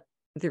what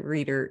the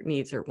reader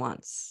needs or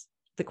wants.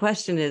 The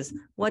question is,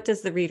 what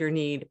does the reader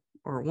need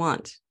or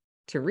want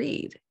to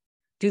read?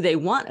 Do they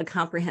want a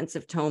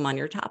comprehensive tome on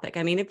your topic?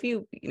 I mean, if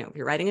you're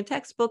writing a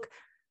textbook,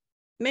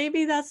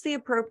 maybe that's the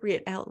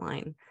appropriate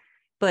outline.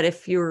 But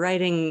if you're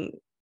writing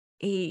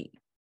a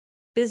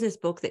business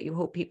book that you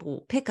hope people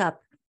will pick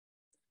up,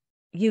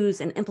 use,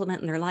 and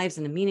implement in their lives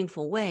in a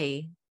meaningful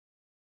way,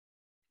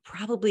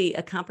 probably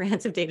a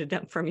comprehensive data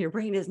dump from your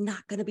brain is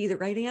not going to be the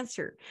right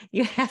answer.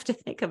 You have to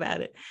think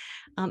about it.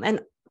 And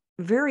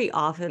very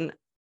often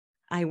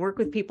I work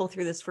with people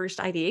through this first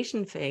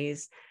ideation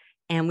phase,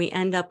 and we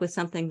end up with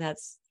something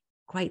that's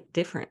quite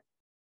different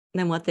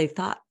than what they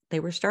thought they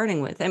were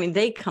starting with. I mean,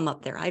 they come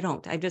up there. I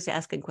don't. I'm just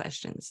asking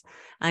questions.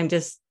 I'm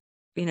just,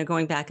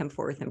 going back and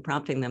forth and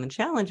prompting them and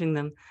challenging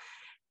them.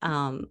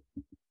 And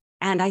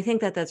I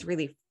think that that's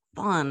really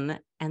fun.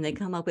 And they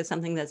come up with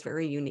something that's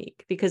very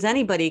unique, because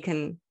anybody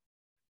can,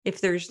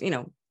 if there's,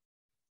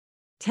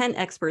 10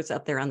 experts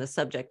up there on the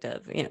subject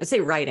of,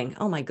 say writing.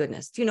 Oh my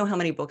goodness. Do you know how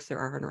many books there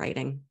are on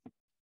writing?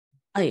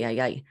 A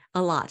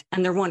lot.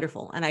 And they're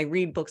wonderful. And I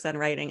read books on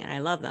writing and I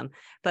love them.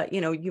 But,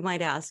 you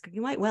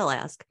might well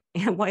ask,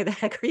 why the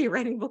heck are you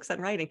writing books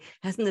on writing?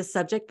 Hasn't this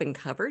subject been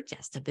covered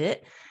just a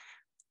bit?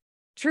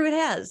 True, it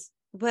has.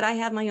 But I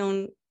have my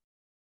own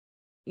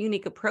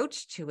unique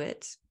approach to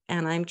it.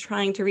 And I'm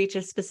trying to reach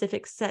a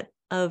specific set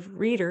of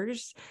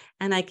readers.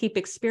 And I keep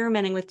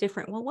experimenting with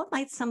what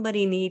might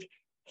somebody need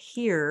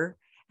here?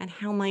 And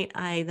how might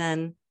I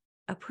then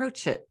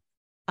approach it?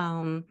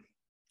 And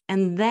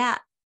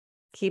that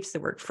keeps the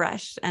work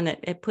fresh, and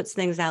it puts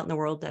things out in the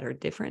world that are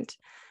different.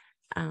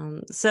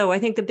 So I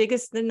think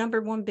the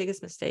number one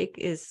biggest mistake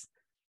is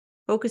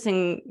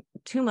focusing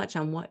too much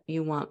on what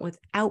you want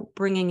without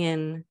bringing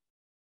in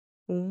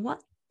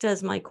what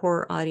does my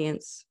core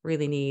audience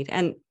really need.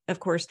 And of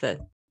course,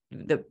 the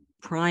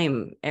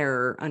prime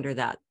error under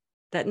that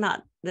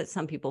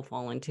some people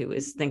fall into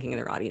is thinking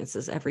their audience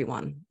is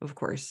everyone. Of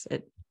course,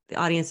 the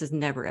audience is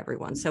never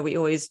everyone. So we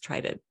always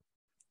try to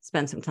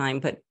spend some time,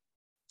 but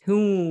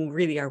who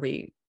really are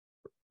we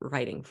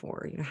writing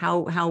for?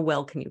 How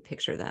well can you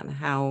picture them?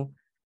 How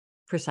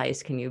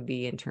precise can you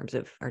be in terms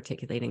of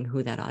articulating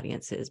who that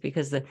audience is?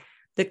 Because the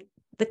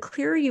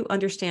clearer you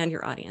understand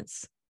your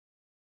audience,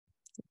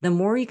 the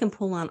more you can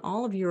pull on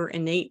all of your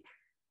innate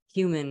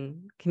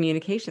human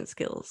communication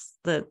skills,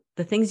 the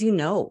things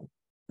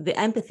the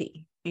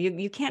empathy.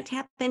 You can't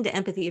tap into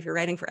empathy if you're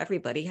writing for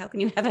everybody. How can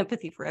you have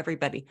empathy for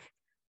everybody?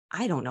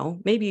 I don't know.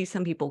 Maybe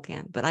some people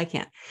can, but I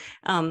can't.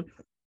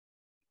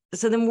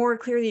 So the more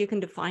clearly you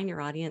can define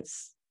your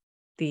audience,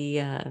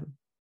 the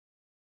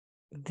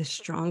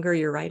stronger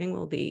your writing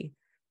will be.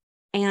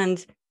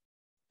 And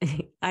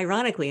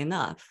ironically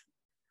enough,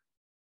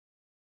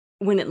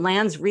 when it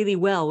lands really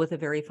well with a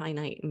very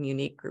finite and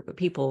unique group of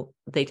people,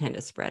 they tend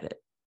to spread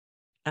it.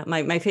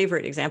 My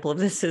favorite example of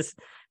this is,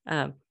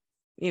 the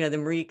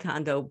Marie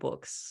Kondo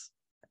books.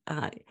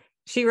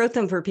 She wrote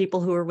them for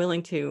people who are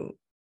willing to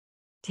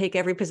take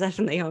every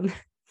possession they own,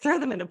 throw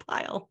them in a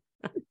pile,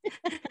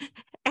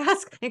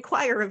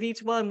 inquire of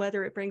each one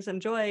whether it brings them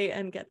joy,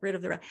 and get rid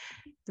of the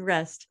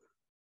rest.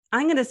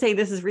 I'm going to say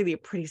this is really a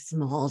pretty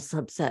small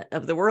subset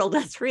of the world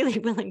that's really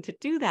willing to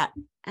do that.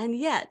 And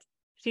yet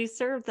she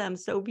served them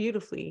so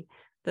beautifully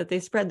that they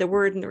spread the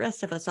word, and the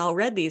rest of us all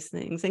read these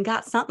things and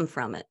got something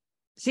from it.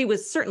 She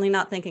was certainly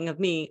not thinking of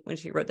me when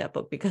she wrote that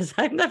book, because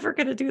I'm never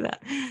going to do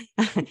that.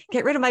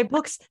 Get rid of my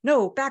books.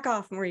 No, back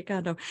off, Marie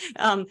Kondo.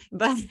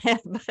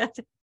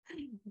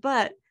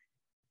 But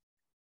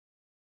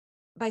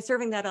by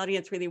serving that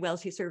audience really well,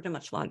 she served a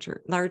much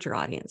larger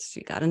audience.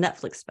 She got a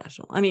Netflix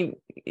special. I mean,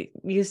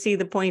 you see,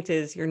 the point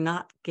is you're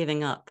not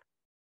giving up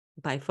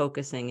by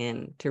focusing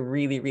in to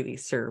really, really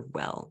serve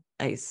well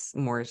a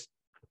more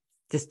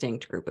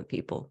distinct group of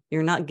people.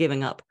 You're not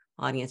giving up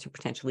audience, you're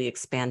potentially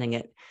expanding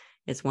it.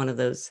 It's one of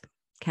those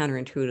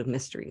counterintuitive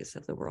mysteries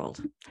of the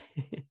world.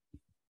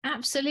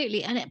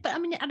 Absolutely. But I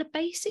mean, at a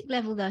basic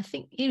level, though, I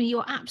think,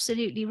 you're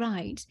absolutely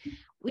right.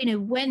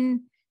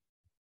 When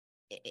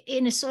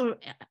in a sort of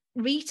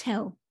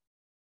retail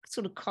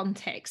sort of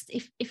context,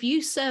 if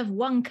you serve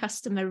one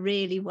customer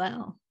really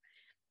well,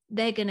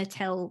 they're going to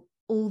tell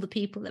all the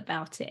people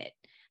about it.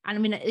 And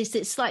I mean,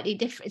 it's slightly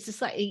different. It's a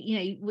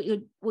slightly,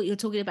 what you're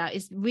talking about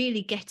is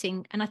really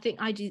getting, and I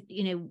think I do,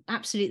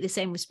 absolutely the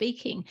same with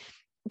speaking,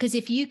 because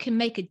if you can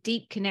make a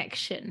deep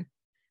connection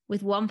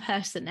with one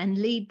person and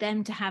lead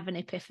them to have an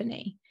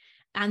epiphany,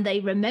 and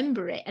they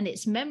remember it and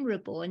it's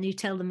memorable, and you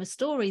tell them a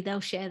story, they'll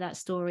share that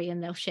story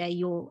and they'll share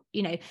your,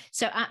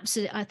 so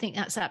absolutely, I think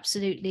that's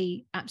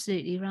absolutely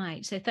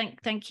right. So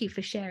thank you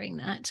for sharing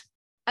that.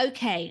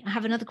 Okay, I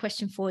have another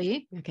question for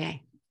you.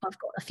 Okay. I've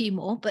got a few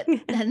more, but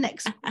the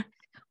next,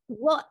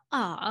 what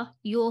are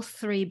your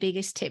 3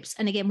 biggest tips?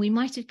 And again, we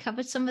might have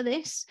covered some of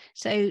this.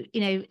 So,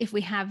 if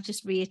we have,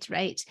 just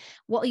reiterate,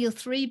 what are your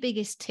 3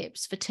 biggest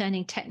tips for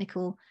turning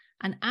technical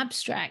and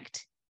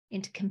abstract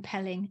into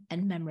compelling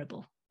and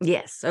memorable?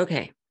 Yes.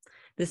 Okay.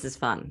 This is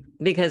fun,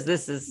 because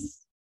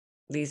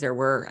these are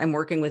where I'm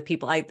working with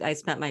people. I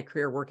spent my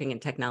career working in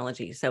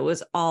technology. So it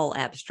was all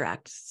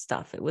abstract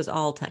stuff. It was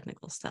all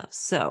technical stuff.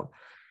 So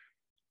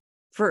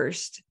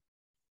first,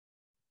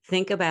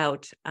 think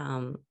about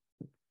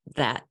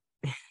that.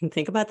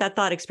 Think about that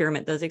thought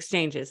experiment, those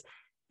exchanges.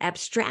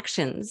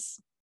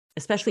 Abstractions,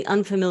 especially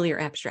unfamiliar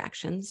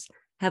abstractions,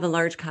 have a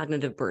large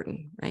cognitive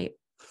burden, right?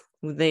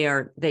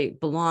 They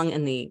belong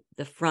in the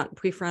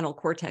prefrontal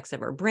cortex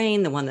of our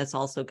brain, the one that's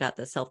also got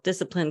the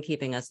self-discipline,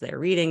 keeping us there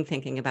reading,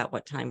 thinking about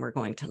what time we're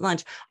going to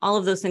lunch. All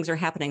of those things are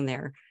happening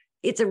there.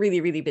 It's a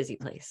really, really busy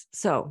place.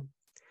 So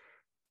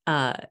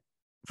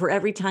for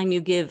every time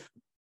you give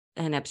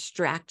an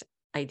abstract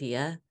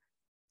idea,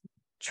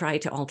 try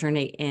to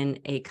alternate in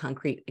a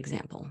concrete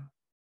example,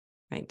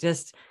 right?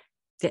 Just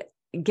to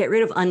get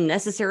rid of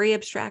unnecessary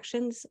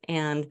abstractions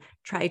and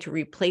try to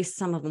replace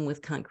some of them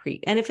with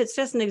concrete. And if it's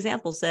just an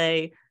example,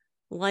 say,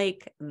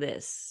 like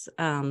this,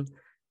 I'm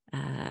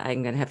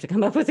going to have to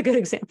come up with a good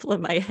example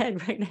in my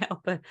head right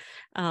now, but,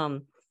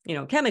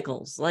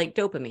 chemicals like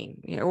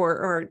dopamine,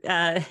 or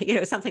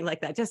something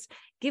like that. Just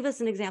give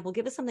us an example,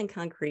 give us something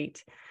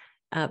concrete,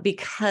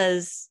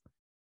 because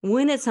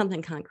when it's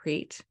something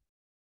concrete,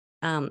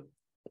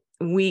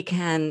 we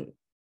can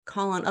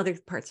call on other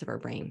parts of our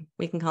brain.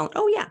 We can call on,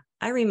 oh yeah,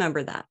 I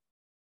remember that.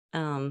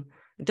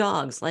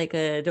 Dogs like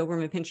a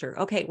Doberman Pinscher.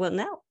 Okay, well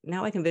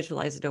now I can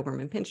visualize a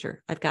Doberman Pinscher.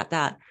 I've got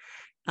that.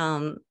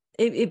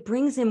 It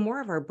brings in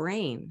more of our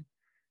brain,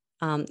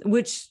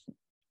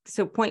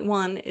 so point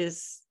one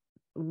is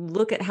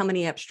look at how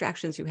many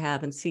abstractions you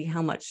have and see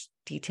how much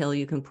detail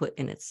you can put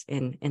in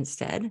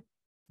instead.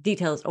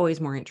 Detail is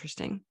always more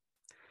interesting.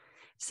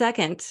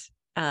 Second,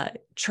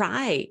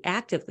 try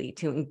actively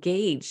to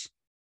engage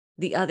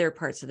the other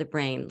parts of the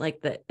brain,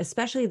 like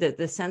especially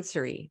the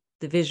sensory,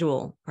 the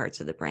visual parts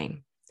of the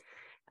brain.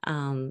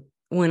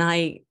 When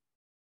I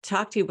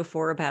talked to you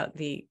before about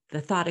the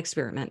thought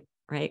experiment,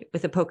 right,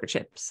 with the poker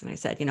chips, and I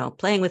said,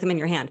 playing with them in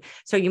your hand.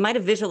 So you might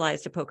have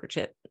visualized a poker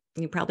chip.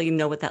 You probably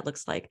know what that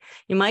looks like.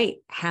 You might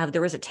have,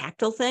 there was a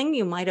tactile thing.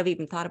 You might have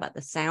even thought about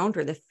the sound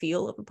or the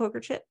feel of a poker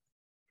chip.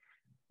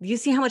 You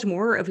see how much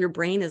more of your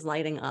brain is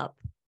lighting up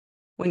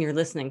when you're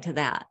listening to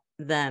that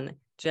than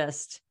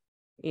just,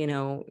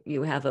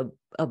 you have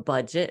a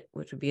budget,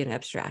 which would be an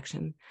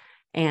abstraction,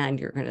 and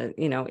you're going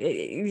to,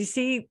 you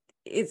see,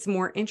 it's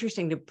more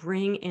interesting to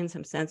bring in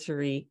some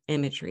sensory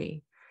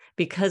imagery,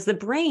 because the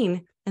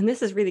brain, and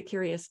this is really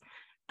curious,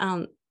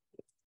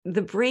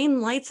 the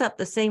brain lights up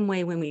the same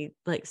way when we,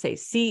 like, say,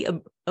 see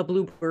a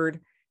bluebird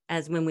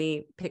as when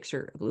we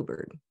picture a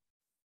bluebird.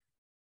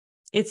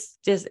 It's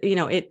just,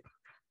 it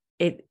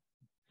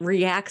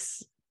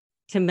reacts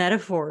to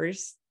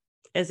metaphors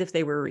as if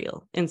they were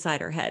real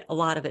inside our head. A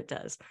lot of it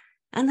does.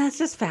 And that's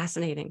just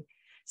fascinating.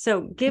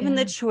 So given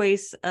the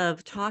choice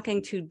of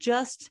talking to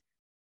just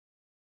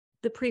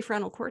the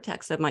prefrontal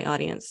cortex of my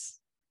audience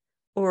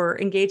or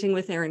engaging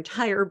with their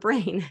entire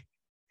brain,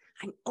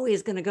 I'm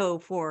always going to go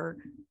for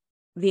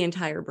the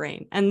entire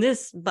brain. And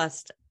this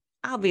must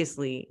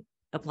obviously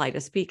apply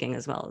to speaking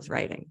as well as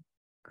writing,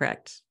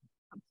 correct?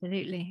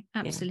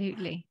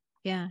 Absolutely.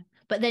 Yeah.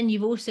 But then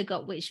you've also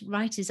got, which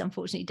writers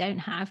unfortunately don't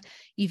have,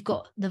 you've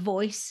got the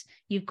voice,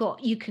 you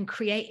can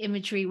create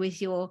imagery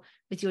with your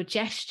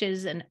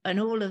gestures and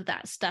all of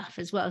that stuff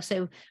as well.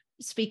 So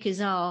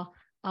speakers are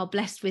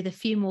blessed with a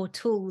few more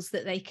tools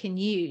that they can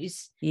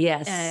use.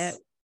 Yes.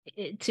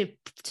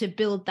 To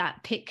build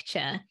that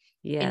picture.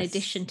 Yes. In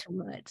addition to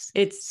words.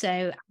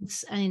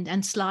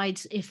 And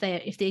slides, if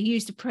they're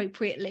used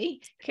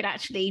appropriately, could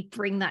actually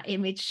bring that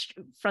image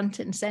front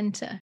and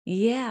center.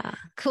 Yeah.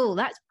 Cool.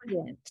 That's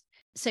brilliant.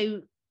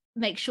 So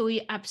make sure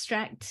you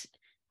abstract,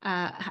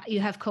 you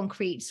have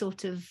concrete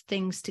sort of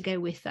things to go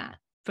with that.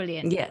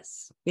 Brilliant.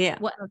 Yes. Yeah.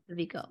 What else have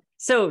you got?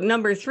 So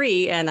number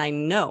 3, and I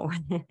know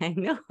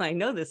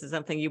this is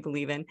something you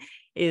believe in,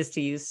 is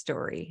to use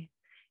story.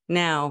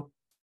 Now,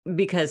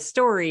 because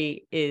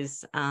story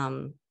is,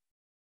 all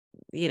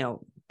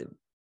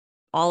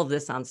of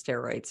this on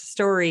steroids.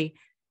 Story.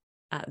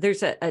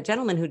 There's a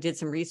gentleman who did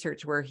some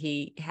research where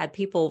he had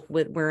people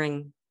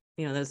wearing,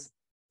 those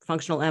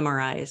functional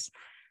MRIs,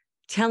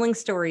 telling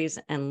stories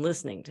and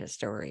listening to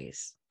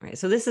stories, right?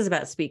 So this is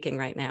about speaking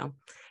right now.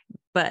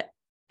 But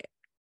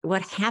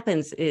what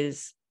happens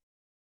is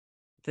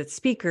the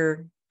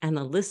speaker and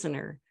the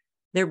listener,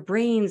 their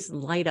brains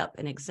light up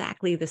in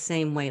exactly the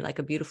same way, like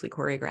a beautifully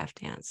choreographed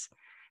dance.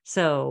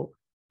 So,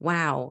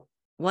 wow,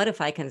 what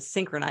if I can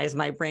synchronize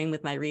my brain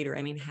with my reader?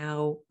 I mean,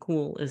 how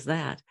cool is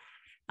that?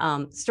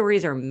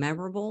 Stories are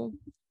memorable.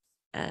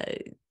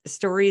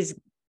 Stories,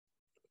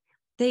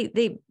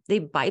 they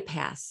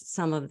bypass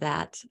some of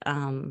that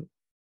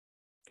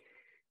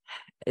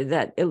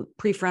that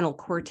prefrontal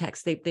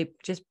cortex. They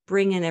just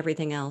bring in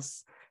everything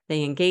else.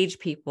 They engage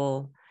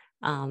people,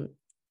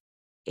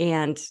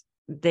 and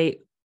they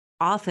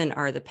often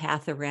are the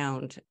path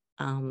around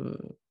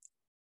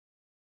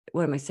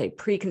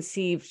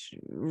preconceived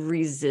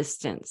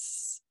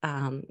resistance.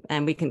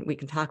 And we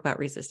can talk about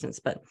resistance,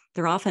 but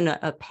they're often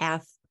a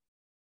path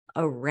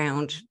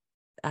around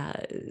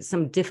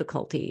some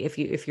difficulty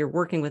if you're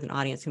working with an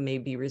audience who may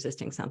be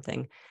resisting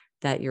something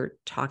that you're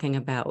talking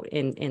about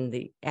in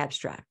the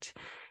abstract.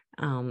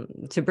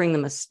 To bring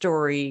them a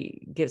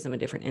story gives them a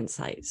different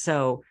insight.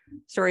 So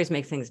stories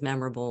make things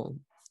memorable.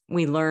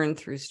 We learn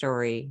through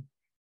story.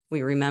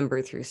 We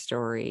remember through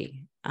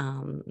story.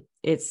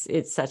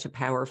 It's such a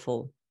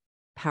powerful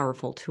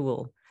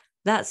tool.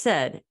 That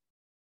said,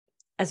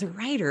 as a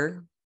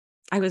writer,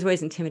 I was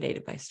always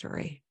intimidated by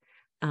story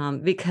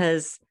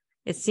because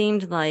it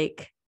seemed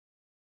like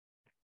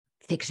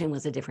fiction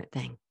was a different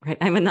thing, right?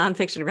 I'm a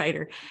nonfiction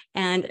writer,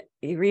 and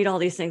you read all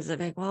these things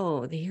like,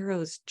 whoa, the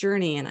hero's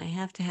journey, and I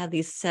have to have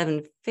these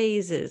 7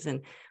 phases,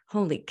 and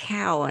holy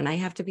cow, and I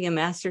have to be a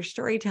master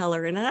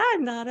storyteller, and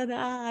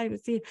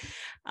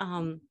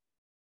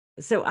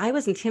so I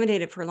was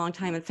intimidated for a long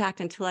time. In fact,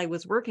 until I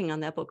was working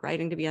on that book,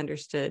 Writing to be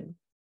Understood.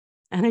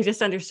 And I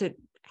just understood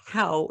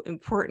how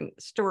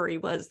important story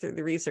was through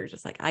the research.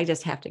 It's like, I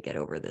just have to get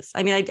over this.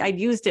 I mean, I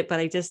used it, but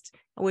I just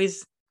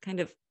always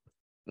kind of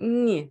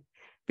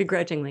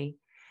begrudgingly.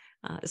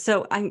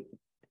 So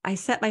I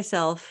set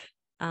myself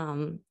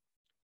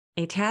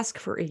a task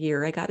for a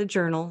year. I got a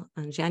journal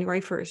on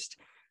January 1st.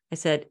 I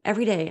said,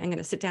 every day I'm going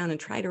to sit down and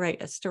try to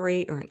write a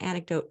story or an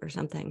anecdote or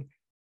something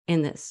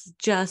in this,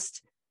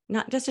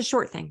 not just a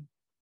short thing.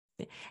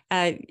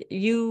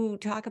 You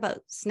talk about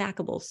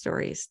snackable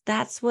stories.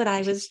 That's what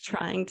I was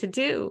trying to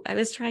do. I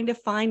was trying to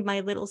find my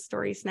little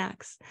story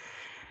snacks.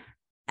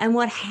 And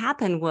what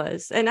happened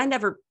was, and I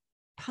never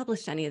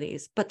published any of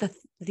these, but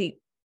the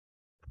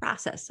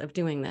process of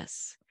doing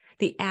this,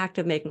 the act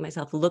of making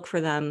myself look for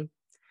them.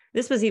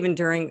 This was even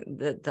during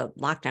the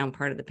lockdown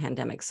part of the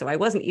pandemic. So I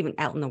wasn't even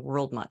out in the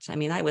world much. I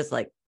mean, I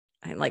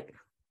like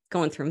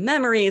going through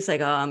memories,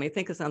 like, oh, let me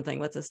think of something.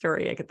 What's a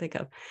story I could think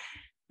of?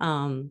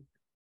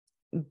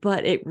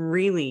 But it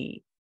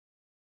really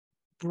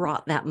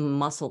brought that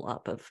muscle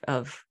up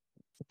of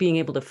being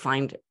able to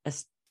find a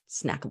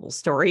snackable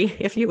story,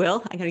 if you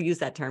will. I'm going to use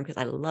that term because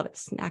I love it,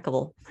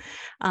 snackable.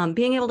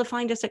 Being able to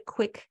find just a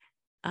quick,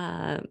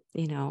 there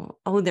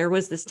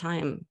was this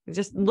time,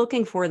 just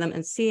looking for them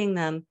and seeing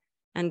them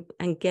and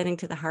getting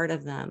to the heart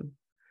of them.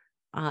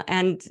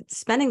 And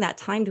spending that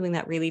time doing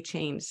that really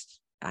changed.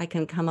 I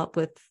can come up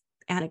with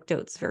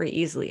anecdotes very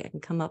easily. I can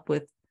come up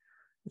with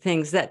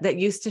things that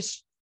used to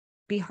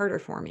be harder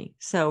for me.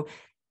 So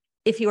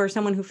if you are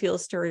someone who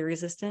feels story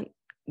resistant,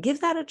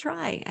 give that a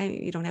try.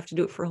 You don't have to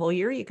do it for a whole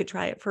year. You could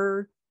try it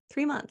for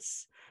 3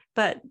 months,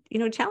 but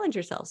challenge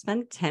yourself.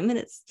 Spend 10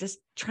 minutes just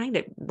trying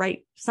to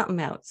write something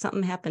out.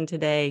 Something happened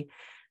today,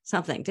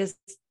 something. Just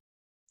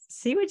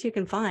see what you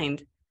can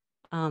find.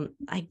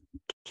 I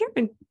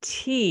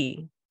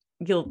guarantee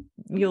you'll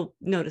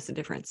notice a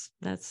difference.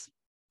 That's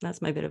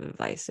my bit of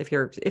advice. If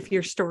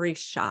you're story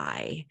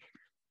shy,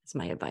 that's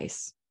my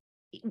advice.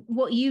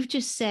 What you've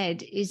just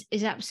said is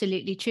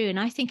absolutely true. And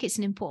I think it's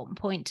an important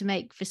point to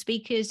make for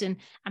speakers and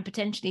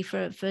potentially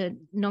for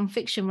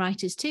nonfiction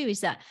writers too, is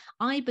that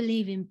I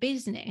believe in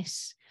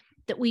business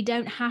that we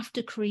don't have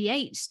to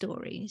create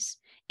stories.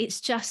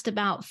 It's just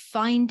about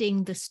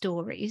finding the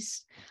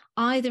stories,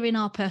 either in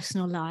our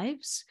personal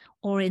lives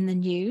or in the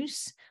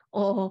news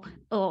or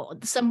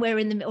somewhere or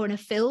in a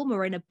film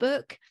or in a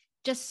book,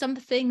 just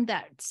something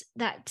that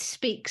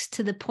speaks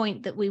to the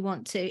point that we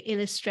want to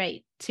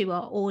illustrate to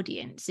our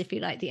audience, if you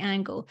like, the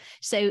angle.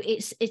 So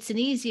it's an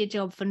easier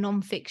job for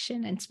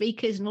nonfiction and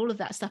speakers and all of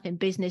that stuff in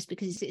business,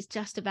 because it's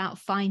just about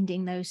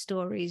finding those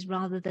stories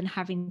rather than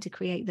having to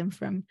create them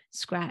from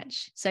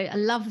scratch. So I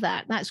love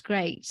that. That's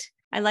great.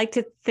 I like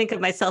to think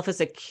of myself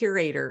as a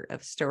curator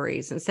of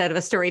stories instead of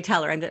a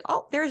storyteller. And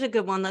there's a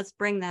good one. Let's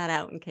bring that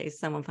out in case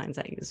someone finds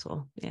that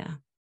useful. Yeah.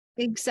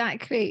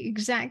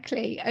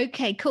 Exactly.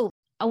 Okay, cool.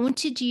 I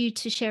wanted you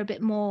to share a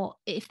bit more,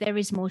 if there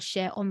is more,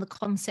 share on the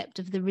concept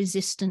of the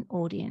resistant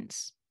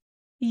audience.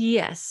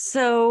 Yes.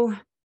 So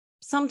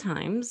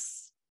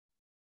sometimes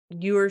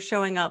you are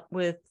showing up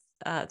with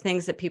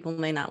things that people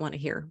may not want to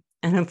hear.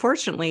 And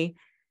unfortunately,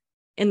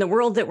 in the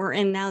world that we're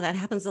in now, that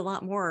happens a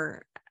lot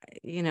more,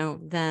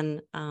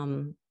 than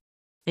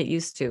it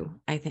used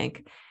to, I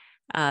think.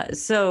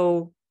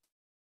 So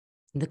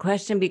the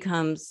question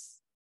becomes,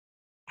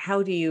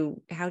 how do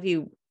you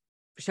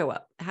show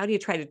up? How do you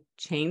try to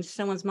change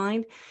someone's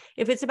mind?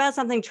 If it's about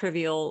something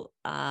trivial,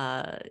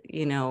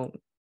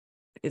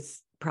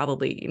 it's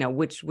probably,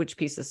 which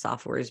piece of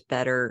software is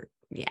better.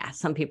 Yeah,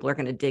 some people are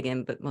going to dig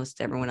in, but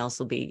everyone else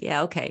will be,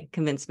 yeah, okay,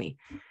 convince me.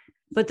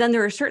 But then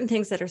there are certain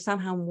things that are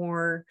somehow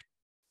more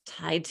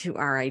tied to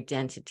our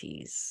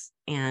identities,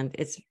 and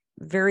it's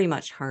very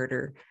much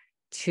harder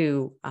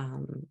to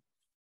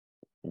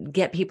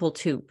get people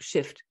to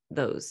shift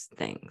those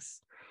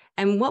things.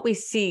 And what we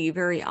see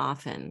very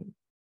often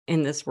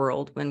in this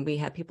world, when we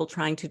have people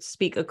trying to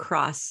speak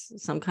across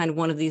some kind of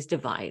one of these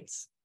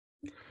divides,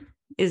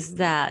 is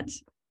that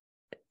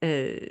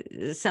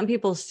some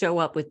people show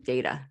up with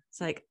data.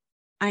 It's like,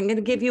 I'm going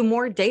to give you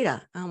more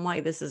data on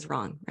why this is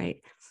wrong,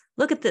 right?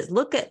 Look at this.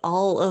 Look at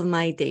all of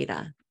my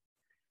data.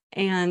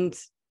 And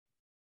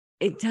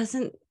it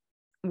doesn't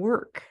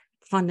work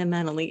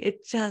fundamentally.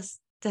 It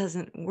just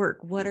doesn't work.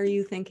 What are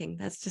you thinking?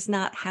 That's just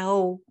not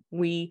how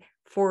we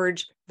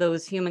forge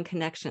those human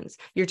connections.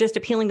 You're just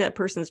appealing to that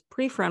person's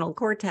prefrontal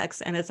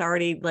cortex, and it's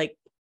already, like,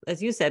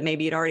 as you said,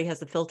 maybe it already has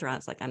the filter on.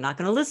 It's like, I'm not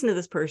going to listen to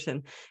this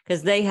person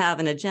because they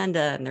have an agenda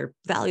and their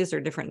values are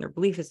different, and their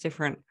belief is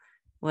different,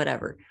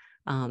 whatever.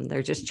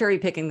 They're just cherry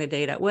picking the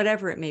data,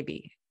 whatever it may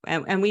be.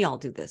 And we all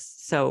do this.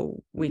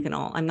 So we can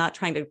all, I'm not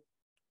trying to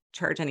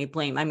charge any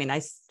blame. I mean,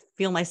 I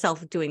feel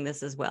myself doing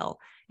this as well.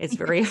 It's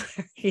very,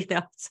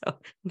 so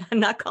I'm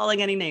not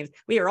calling any names.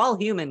 We are all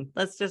human.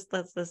 Let's just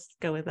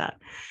go with that.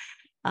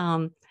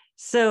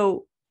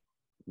 So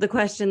the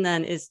question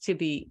then is to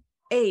be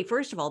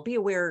first of all, be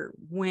aware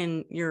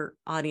when your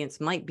audience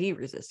might be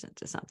resistant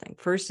to something.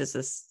 First is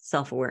this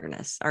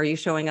self-awareness. Are you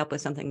showing up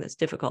with something that's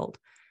difficult?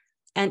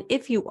 And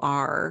if you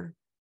are,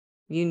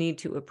 you need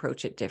to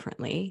approach it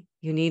differently.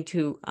 You need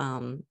to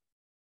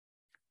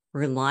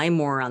rely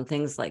more on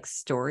things like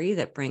story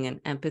that bring in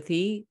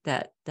empathy,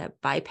 that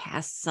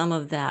bypass some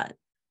of that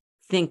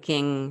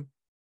thinking,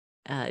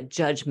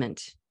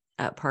 judgment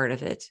part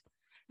of it.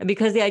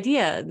 Because the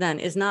idea then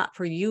is not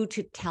for you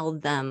to tell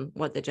them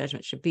what the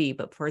judgment should be,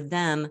 but for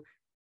them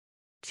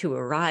to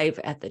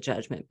arrive at the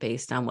judgment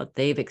based on what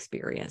they've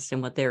experienced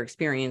and what their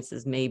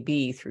experiences may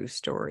be through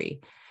story.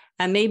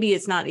 And maybe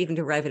it's not even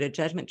to arrive at a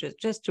judgment,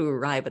 just to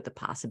arrive at the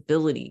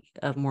possibility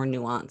of more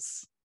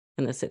nuance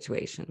in the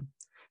situation.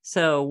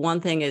 So one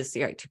thing is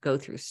to go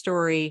through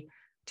story,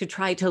 to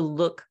try to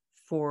look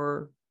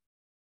for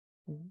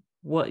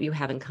what you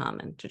have in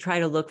common, to try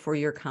to look for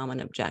your common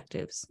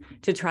objectives,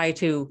 to try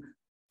to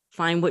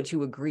find what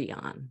you agree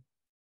on,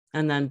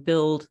 and then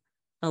build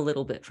a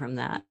little bit from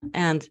that.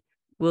 And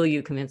will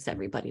you convince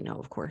everybody? No,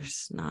 of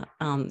course not.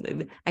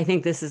 I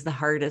think this is the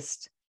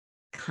hardest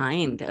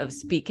kind of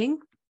speaking,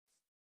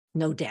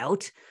 no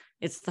doubt.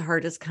 It's the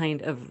hardest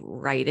kind of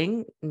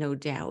writing, no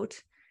doubt.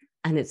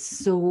 And it's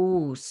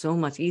so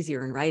much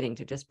easier in writing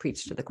to just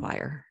preach to the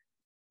choir,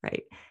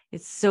 right?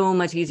 It's so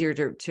much easier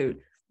to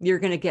you're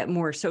going to get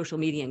more social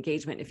media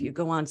engagement if you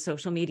go on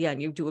social media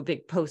and you do a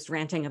big post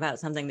ranting about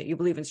something that you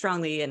believe in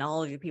strongly, and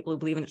all of you people who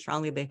believe in it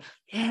strongly,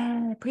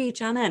 yeah,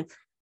 preach, amen.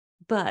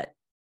 But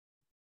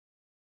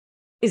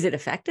is it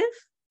effective?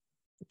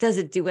 Does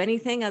it do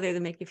anything other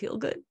than make you feel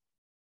good?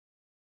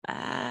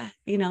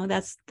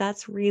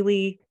 That's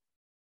really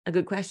a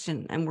good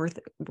question, and worth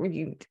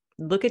you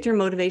look at your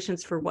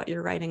motivations for what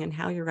you're writing and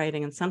how you're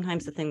writing. And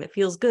sometimes the thing that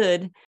feels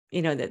good,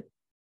 that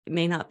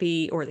may not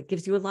be, or that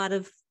gives you a lot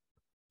of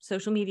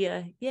social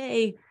media,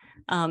 yay,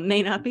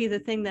 may not be the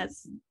thing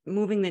that's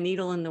moving the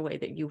needle in the way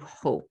that you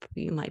hope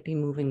you might be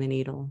moving the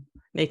needle,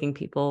 making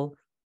people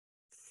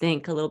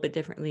think a little bit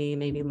differently,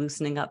 maybe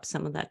loosening up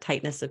some of that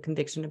tightness of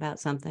conviction about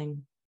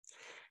something.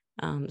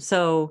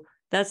 So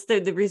that's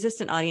the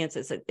resistant audience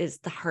is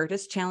the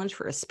hardest challenge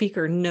for a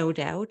speaker, no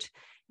doubt.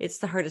 It's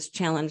the hardest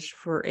challenge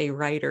for a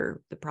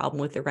writer. The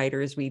problem with the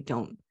writer is we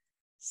don't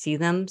see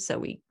them, so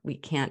we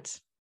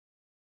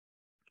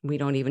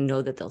don't even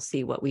know that they'll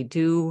see what we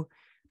do.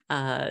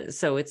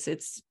 So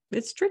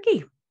it's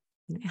tricky.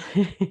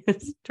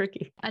 It's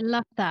tricky. I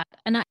love that.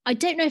 And I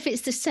don't know if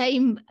it's the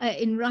same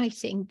in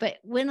writing, but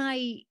when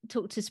I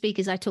talk to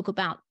speakers, I talk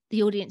about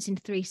the audience in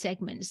 3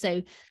 segments.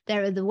 So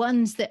there are the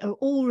ones that are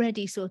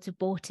already sort of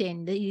bought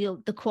in,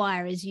 the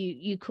choir, as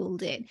you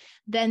called it.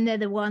 Then they're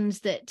the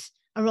ones that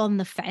are on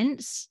the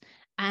fence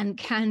and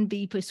can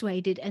be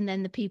persuaded. And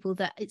then the people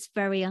that it's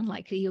very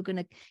unlikely you're going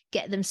to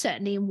get them,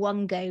 certainly in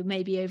one go,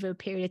 maybe over a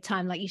period of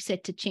time, like you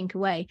said, to chink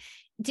away.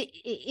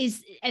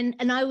 And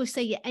I always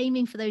say you're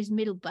aiming for those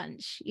middle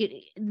bunch,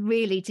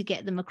 really, to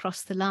get them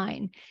across the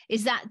line.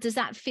 Does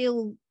that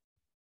feel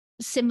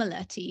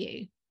similar to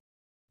you?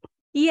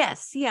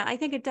 Yes, yeah, I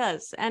think it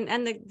does. And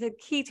the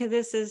key to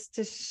this is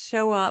to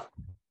show up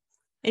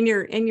in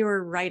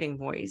your writing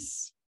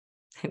voice,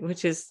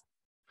 which is,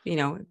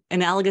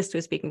 analogous to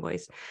a speaking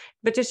voice,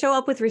 but to show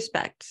up with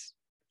respect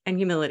and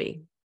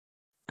humility.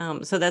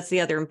 So that's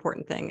the other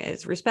important thing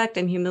is respect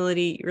and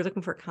humility. You're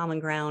looking for common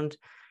ground.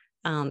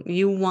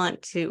 You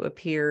want to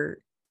appear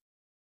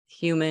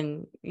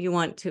human. You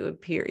want to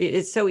appear,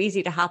 it's so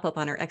easy to hop up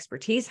on our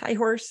expertise high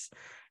horse.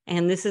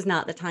 And this is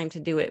not the time to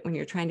do it when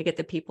you're trying to get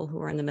the people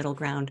who are in the middle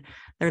ground.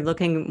 They're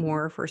looking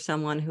more for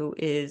someone who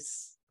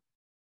is,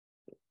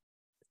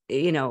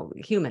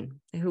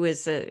 human, who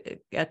is a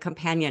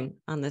companion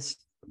on this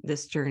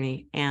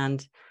journey.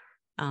 And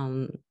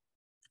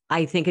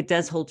I think it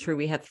does hold true.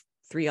 We have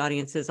 3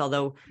 audiences,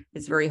 although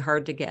it's very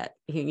hard to get.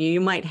 You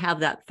might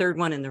have that third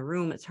one in the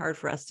room. It's hard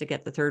for us to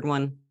get the third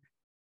one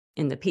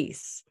in the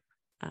piece.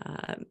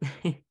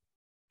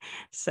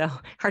 So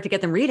hard to get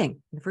them reading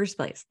in the first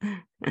place.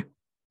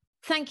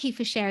 Thank you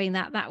for sharing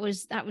that. That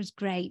was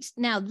great.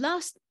 Now,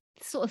 last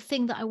sort of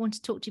thing that I want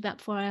to talk to you about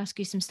before I ask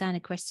you some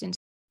standard questions.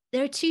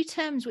 There are 2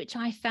 terms which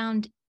I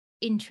found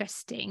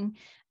interesting.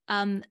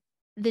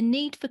 The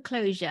need for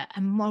closure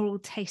and moral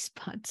taste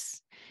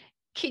buds.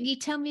 Can you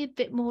tell me a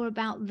bit more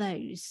about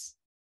those?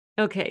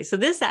 Okay, so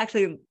this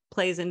actually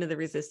plays into the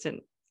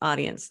resistant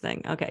audience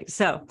thing. Okay,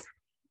 so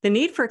the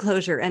need for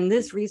closure, and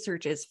this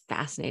research is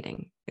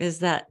fascinating, is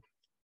that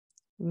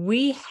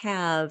we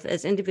have,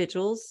 as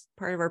individuals,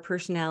 part of our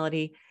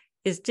personality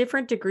is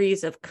different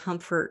degrees of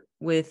comfort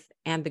with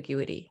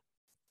ambiguity.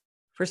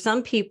 For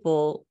some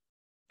people,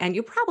 and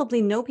you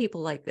probably know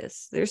people like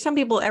this, there's some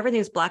people,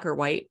 everything's black or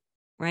white,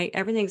 right?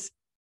 Everything's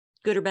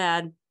good or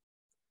bad.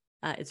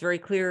 It's very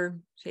clear,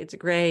 shades of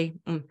gray.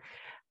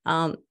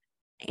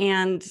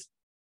 And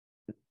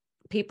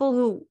people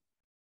who,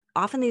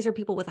 often these are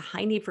people with a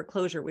high need for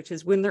closure, which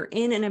is when they're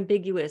in an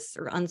ambiguous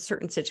or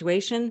uncertain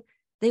situation,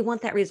 they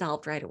want that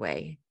resolved right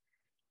away.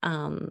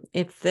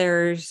 If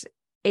there's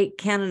 8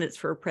 candidates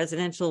for a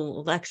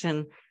presidential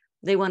election,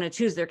 they want to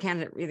choose their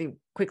candidate really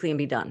quickly and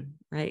be done,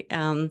 right?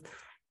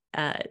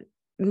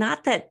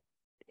 Not that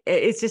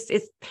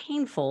it's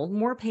painful,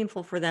 more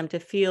painful for them to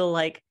feel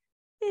like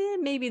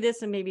maybe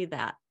this and maybe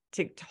that,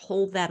 to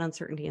hold that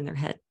uncertainty in their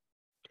head.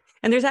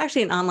 And there's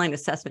actually an online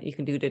assessment you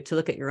can do to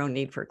look at your own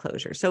need for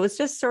closure. So it's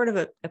just sort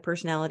of a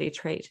personality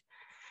trait.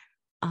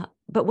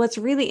 But what's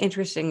really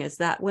interesting is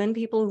that when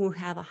people who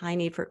have a high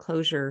need for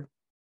closure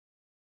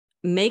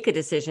make a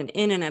decision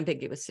in an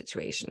ambiguous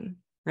situation,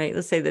 right?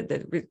 Let's say that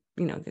the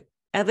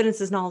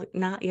evidence is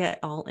not yet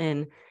all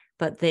in,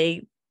 but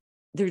they're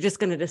just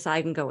going to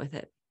decide and go with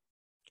it.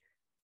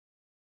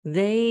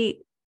 They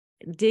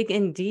dig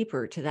in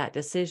deeper to that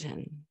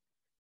decision,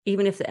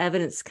 even if the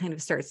evidence kind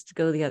of starts to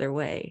go the other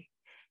way.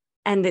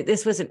 And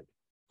this was an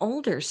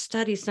older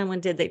study someone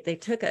did. They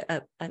took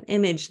an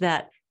image,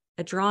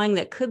 a drawing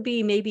that could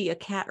be maybe a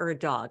cat or a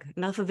dog.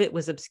 Enough of it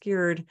was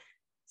obscured.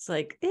 It's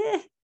like,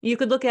 you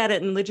could look at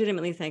it and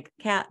legitimately think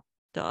cat,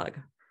 dog.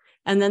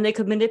 And then they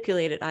could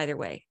manipulate it either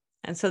way.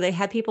 And so they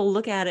had people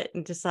look at it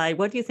and decide,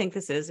 what do you think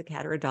this is, a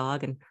cat or a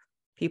dog? And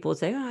people would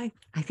say,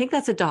 I think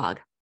that's a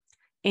dog.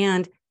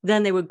 And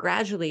then they would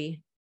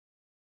gradually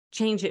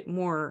change it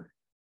more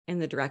in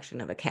the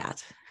direction of a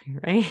cat,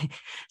 right?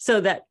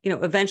 So that,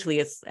 eventually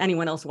it's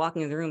anyone else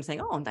walking in the room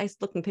saying, oh, nice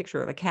looking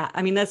picture of a cat.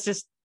 I mean, that's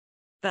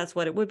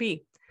what it would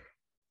be.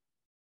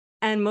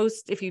 And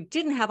if you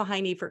didn't have a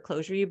high need for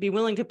closure, you'd be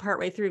willing to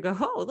partway through go,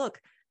 oh, look,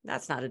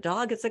 that's not a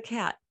dog, it's a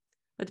cat.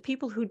 But the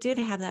people who did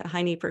have that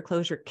high need for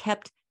closure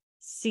kept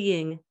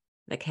seeing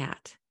the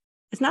cat.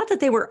 It's not that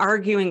they were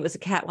arguing it was a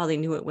cat while they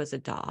knew it was a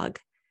dog.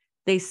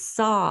 They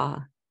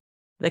saw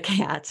the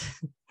cat.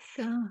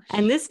 Gosh.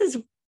 And this is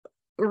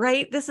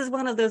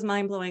one of those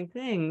mind-blowing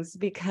things,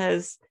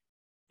 because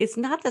it's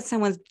not that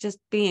someone's just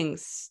being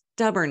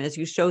stubborn as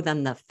you show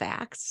them the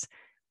facts.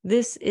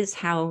 This is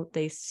how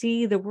they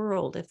see the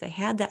world. If they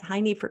had that high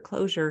need for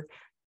closure,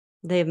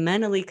 they've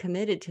mentally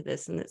committed to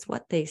this, and it's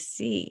what they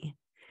see.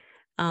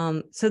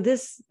 So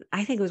this,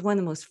 I think, was one of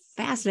the most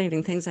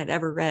fascinating things I'd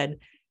ever read,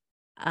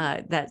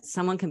 that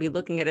someone can be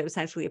looking at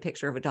essentially a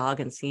picture of a dog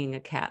and seeing a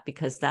cat,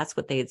 because that's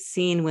what they had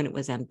seen when it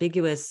was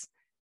ambiguous,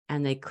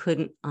 and they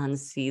couldn't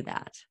unsee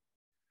that.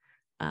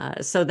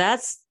 So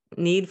that's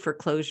need for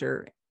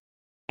closure.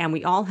 And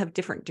we all have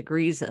different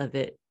degrees of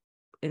it.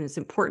 And it's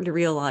important to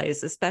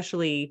realize,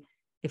 especially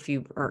if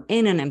you are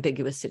in an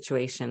ambiguous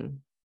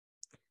situation,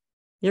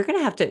 you're going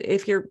to have to,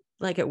 if you're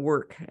like at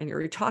work and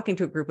you're talking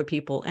to a group of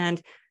people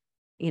and,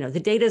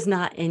 the data is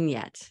not in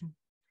yet,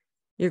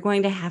 you're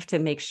going to have to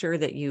make sure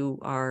that you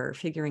are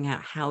figuring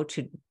out how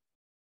to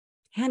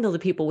handle the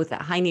people with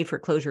that high need for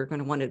closure, are going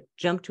to want to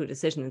jump to a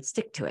decision and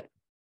stick to it.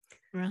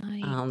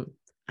 Right.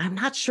 I'm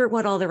not sure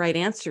what all the right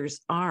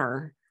answers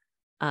are,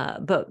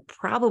 but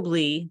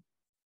probably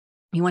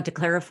you want to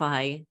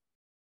clarify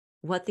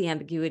what the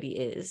ambiguity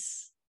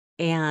is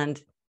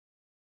and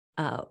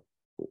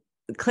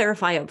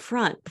clarify up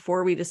front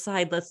before we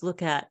decide. Let's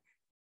look at,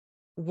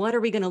 what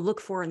are we going to look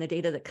for in the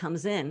data that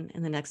comes in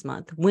the next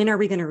month? When are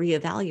we going to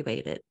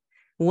reevaluate it?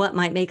 What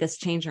might make us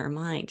change our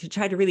mind? To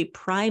try to really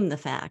prime the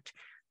fact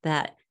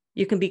that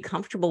you can be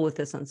comfortable with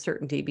this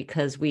uncertainty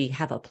because we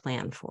have a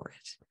plan for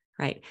it,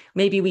 right?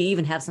 Maybe we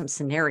even have some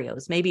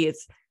scenarios. Maybe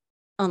it's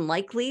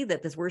unlikely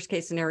that this worst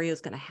case scenario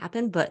is going to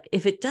happen, but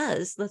if it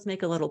does, let's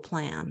make a little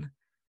plan.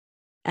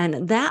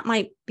 And that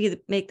might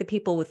make the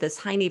people with this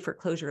high need for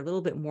closure a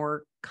little bit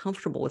more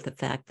comfortable with the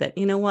fact that,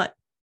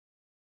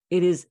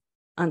 it is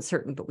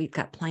uncertain, but we've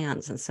got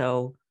plans. And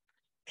so,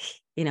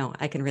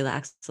 I can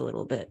relax a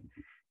little bit.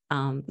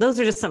 Those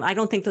are just I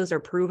don't think those are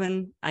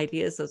proven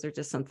ideas. Those are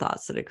just some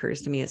thoughts that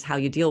occurs to me as how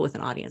you deal with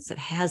an audience that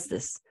has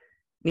this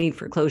need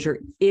for closure,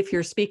 if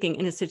you're speaking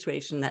in a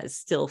situation that is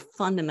still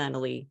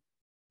fundamentally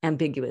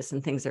ambiguous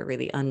and things are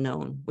really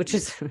unknown, which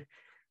is,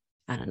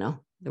 I don't know,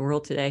 the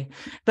world today.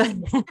 But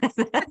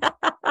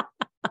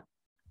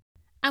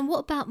And what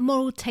about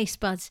moral taste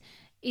buds?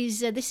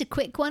 Is this a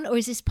quick one, or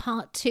is this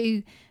part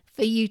 2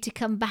 for you to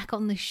come back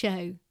on the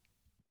show?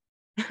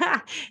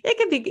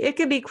 It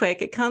could be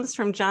quick. It comes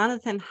from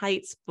Jonathan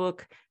Haidt's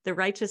book, The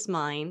Righteous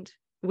Mind,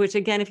 which,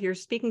 again, if you're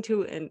speaking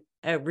to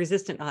a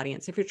resistant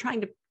audience, if you're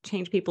trying to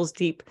change people's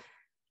deep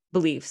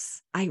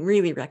beliefs, I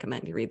really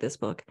recommend you read this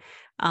book.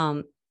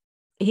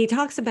 He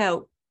talks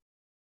about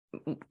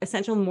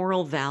essential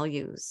moral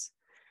values,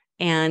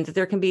 and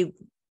there can be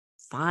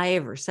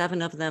 5 or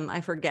 7 of them.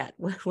 I forget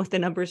what the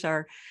numbers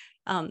are.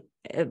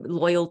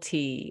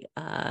 Loyalty,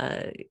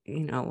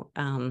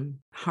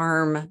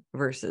 harm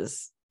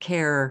versus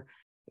care,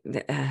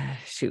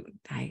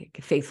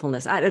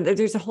 faithfulness.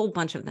 There's a whole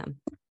bunch of them.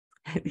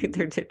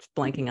 They're just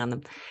blanking on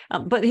them.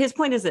 But his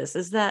point is this,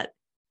 is that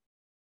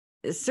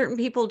certain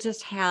people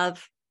just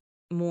have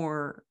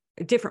more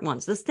different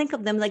ones. Let's think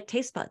of them like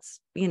taste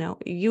buds.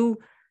 You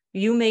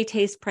may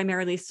taste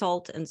primarily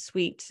salt and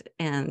sweet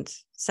and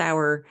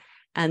sour,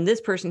 and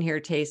this person here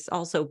tastes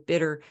also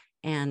bitter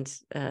and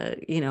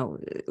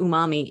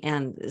umami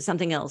and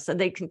something else. And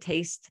they can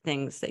taste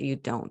things that you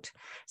don't.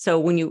 So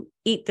when you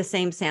eat the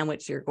same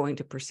sandwich, you're going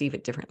to perceive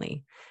it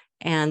differently.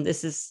 And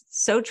this is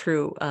so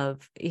true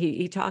of,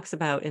 he talks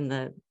about in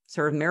the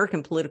sort of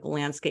American political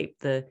landscape,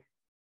 the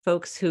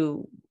folks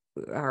who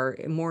are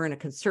more in a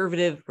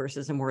conservative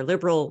versus a more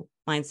liberal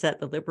mindset.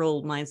 The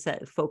liberal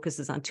mindset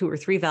focuses on 2 or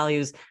 3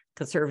 values,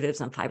 conservatives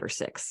on 5 or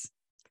 6.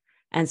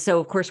 And so,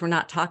 of course, we're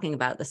not talking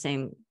about the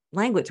same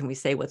language when we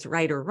say what's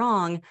right or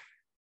wrong.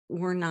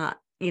 We're not,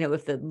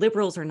 if the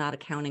liberals are not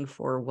accounting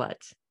for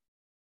what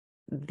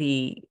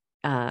the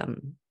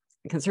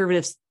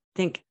conservatives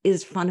think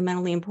is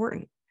fundamentally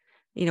important,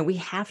 we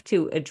have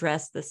to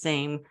address the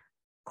same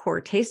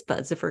core taste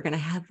buds if we're going to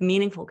have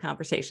meaningful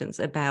conversations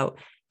about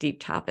deep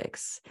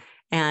topics.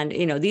 And,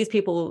 these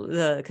people,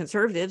 the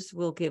conservatives,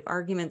 will give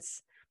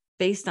arguments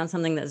based on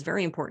something that's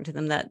very important to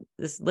them that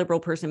this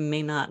liberal person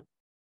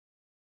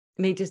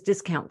may just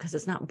discount because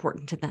it's not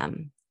important to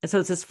them. And so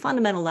it's this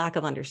fundamental lack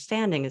of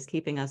understanding is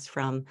keeping us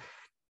from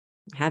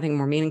having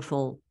more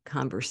meaningful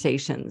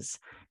conversations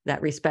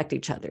that respect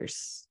each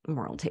other's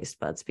moral taste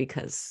buds,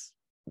 because,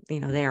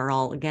 they are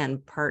all, again,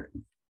 part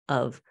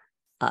of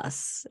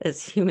us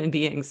as human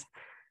beings.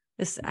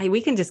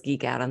 We can just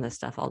geek out on this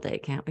stuff all day,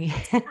 can't we?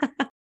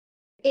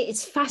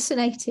 It's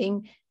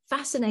fascinating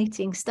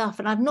stuff.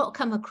 And I've not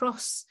come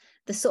across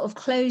the sort of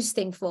closed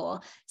thing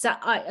for. So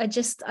I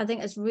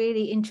think it's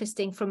really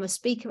interesting from a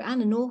speaker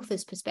and an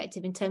author's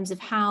perspective in terms of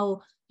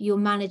how you're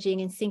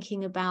managing and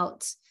thinking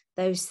about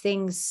those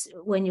things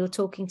when you're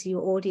talking to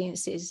your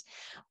audiences.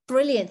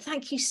 Brilliant.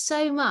 Thank you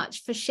so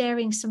much for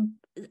sharing some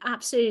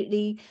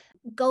absolutely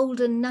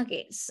golden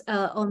nuggets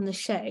on the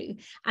show.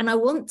 And I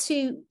want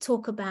to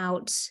talk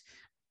about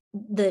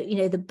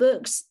the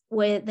books,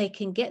 where they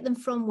can get them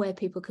from, where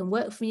people can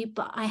work for you.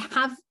 But I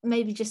have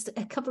maybe just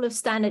a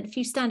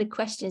few standard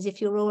questions,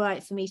 if you're all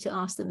right for me to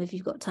ask them, if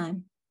you've got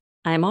time.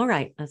 I'm all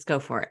right. Let's go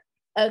for it.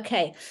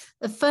 Okay.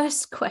 The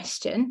first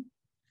question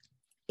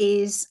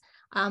is,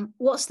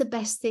 what's the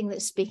best thing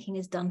that speaking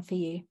has done for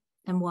you,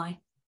 and why?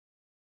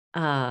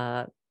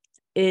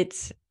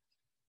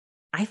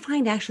 I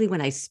find actually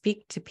when I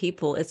speak to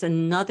people, it's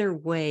another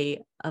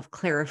way of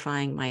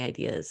clarifying my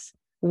ideas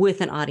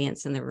with an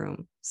audience in the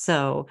room.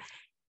 So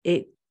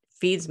it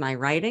feeds my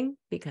writing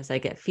because I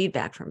get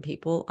feedback from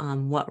people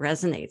on what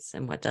resonates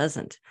and what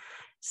doesn't.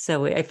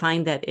 So I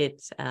find that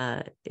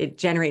it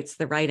generates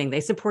the writing.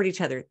 They support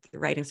each other. The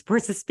writing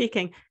supports the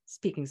speaking.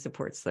 Speaking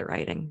supports the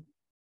writing.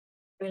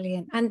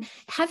 Brilliant. And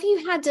have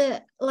you had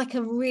a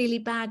really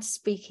bad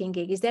speaking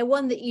gig? Is there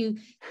one that you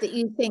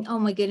think, oh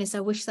my goodness, I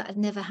wish that had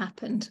never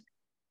happened?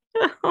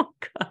 Oh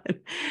God.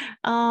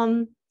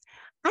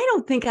 I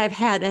don't think I've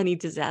had any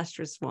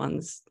disastrous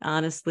ones,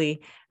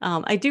 honestly.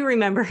 I do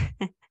remember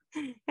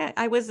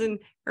I was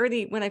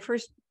when I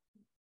first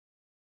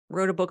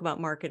wrote a book about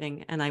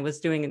marketing, and I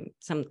was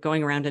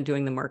going around and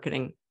doing the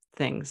marketing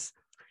things.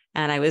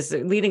 And I was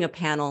leading a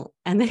panel,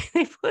 and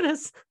they put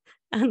us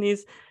on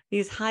these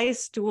high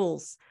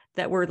stools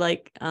that were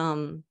like,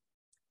 I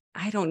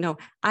don't know.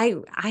 I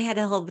had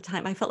a hell of a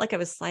time. I felt like I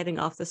was sliding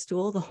off the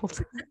stool the whole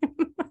time.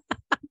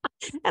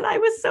 And I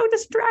was so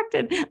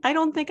distracted. I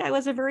don't think I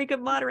was a very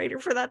good moderator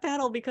for that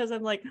panel, because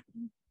I'm like,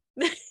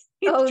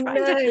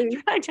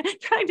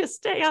 trying to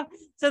stay up.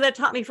 So that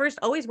taught me, first,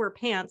 always wear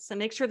pants and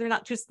make sure they're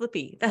not too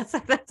slippy. Those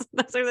are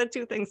the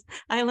 2 things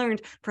I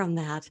learned from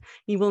that.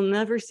 You will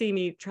never see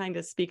me trying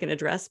to speak an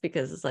address,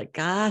 because it's like,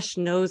 gosh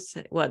knows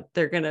what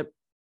they're going to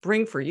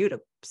bring for you to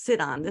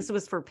sit on. This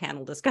was for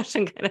panel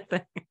discussion kind of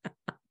thing.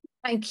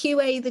 And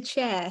QA the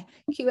chair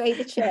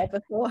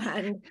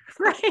beforehand.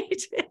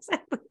 Right,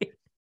 exactly.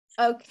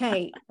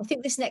 Okay, I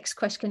think this next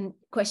question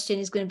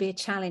is going to be a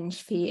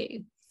challenge for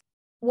you.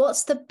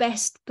 What's the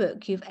best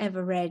book you've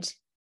ever read,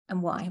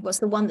 and why? What's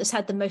the one that's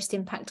had the most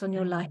impact on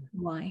your life,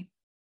 and why?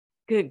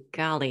 Good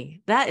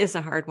golly, that is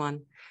a hard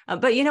one.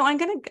 But I'm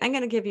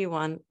gonna give you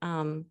one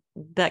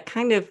that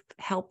kind of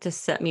helped to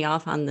set me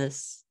off on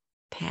this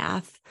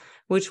path,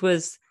 which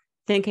was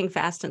Thinking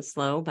Fast and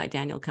Slow by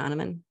Daniel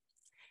Kahneman.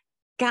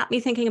 Got me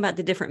thinking about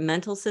the different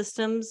mental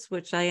systems,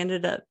 which I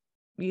ended up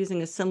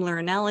using a similar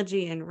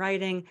analogy in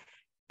writing.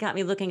 Got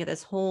me looking at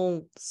this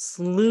whole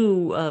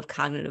slew of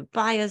cognitive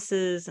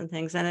biases and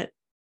things, and it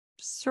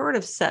sort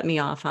of set me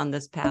off on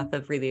this path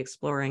of really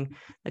exploring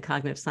the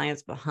cognitive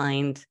science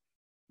behind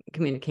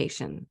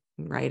communication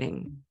and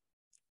writing.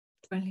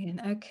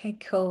 Brilliant. Okay,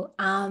 cool.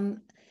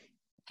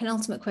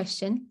 Penultimate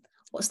question.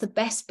 What's the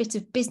best bit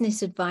of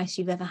business advice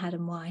you've ever had,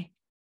 and why?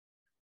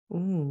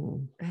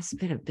 Ooh, best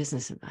bit of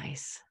business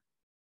advice.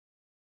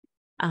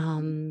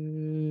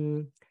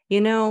 I'm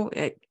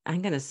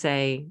going to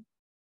say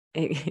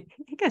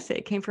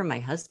it came from my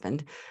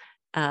husband.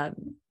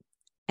 And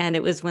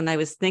it was when I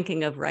was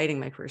thinking of writing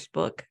my first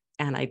book,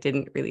 and I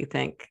didn't really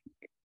think,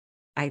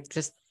 I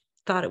just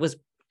thought it was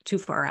too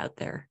far out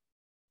there.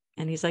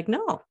 And he's like,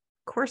 no, of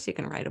course you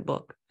can write a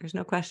book. There's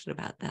no question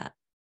about that.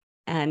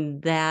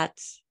 And that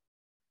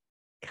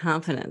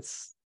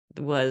confidence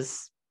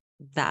was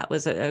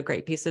a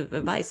great piece of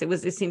advice.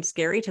 It seemed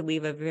scary to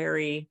leave a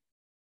very,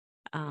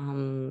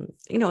 a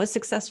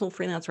successful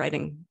freelance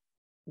writing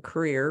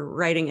career,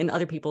 writing in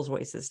other people's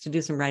voices, to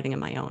do some writing of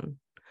my own.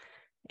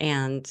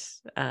 And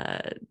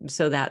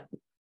so that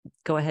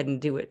go ahead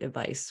and do it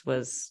advice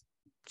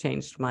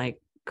changed my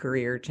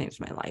career, changed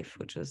my life,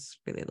 which was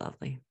really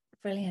lovely.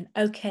 Brilliant.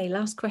 Okay,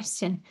 last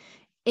question.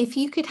 If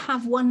you could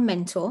have one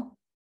mentor,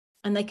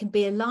 and they could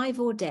be alive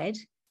or dead,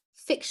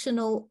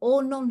 fictional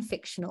or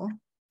non-fictional,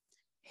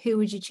 who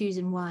would you choose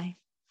and why?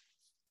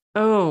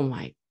 Oh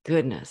my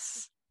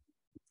goodness.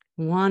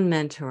 One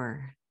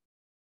mentor.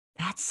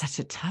 That's such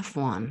a tough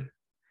one.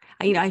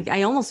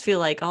 I almost feel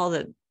like all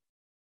the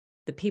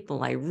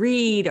people I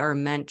read are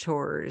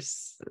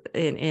mentors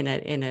in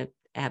a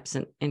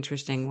absent,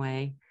 interesting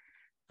way.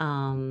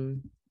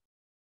 You've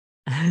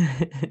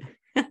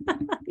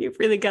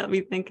really got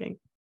me thinking.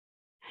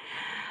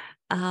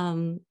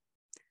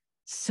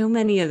 So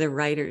many of the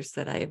writers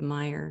that I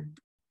admire,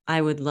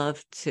 I would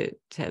love to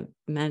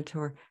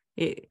mentor.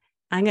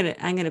 I'm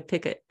gonna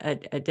pick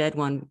a dead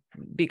one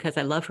because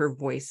I love her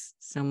voice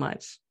so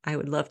much. I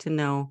would love to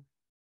know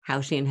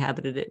how she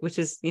inhabited it, which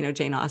is,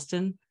 Jane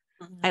Austen.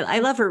 I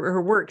love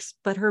her works,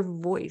 but her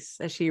voice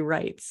as she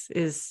writes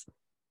is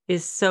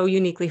so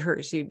uniquely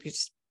hers. You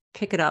just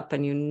pick it up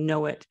and you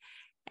know it.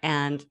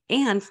 And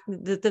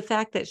the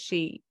fact that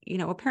she,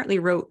 apparently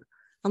wrote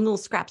on little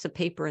scraps of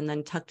paper and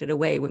then tucked it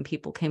away when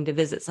people came to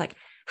visit. It's like,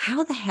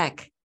 how the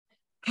heck?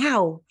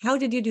 How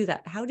did you do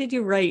that? How did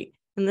you write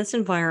in this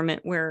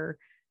environment where,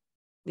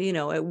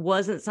 it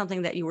wasn't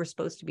something that you were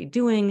supposed to be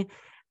doing,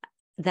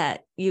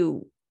 that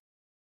your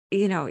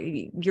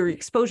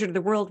exposure to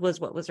the world was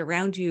what was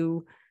around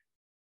you.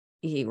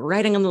 You were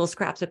writing on little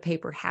scraps of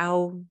paper.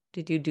 How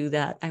did you do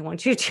that? I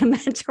want you to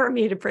mentor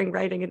me to bring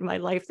writing into my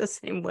life the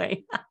same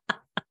way.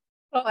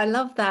 Oh, I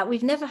love that.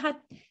 We've never had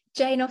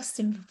Jane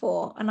Austen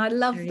before, and I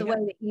love the way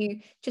that you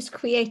just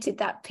created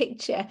that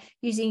picture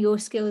using your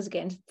skills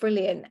again. It's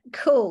brilliant.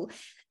 Cool.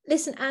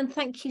 Listen, Anne,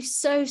 thank you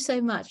so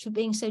much for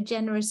being so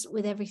generous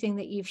with everything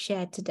that you've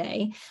shared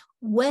today.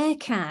 Where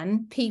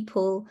can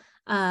people,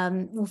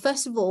 well,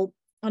 first of all,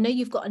 I know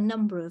you've got a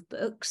number of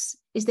books.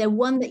 Is there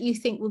one that you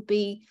think would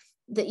be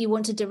that you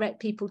want to direct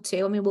people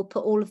to? I mean, we'll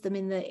put all of them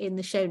in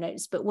the show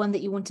notes, but one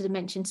that you wanted to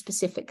mention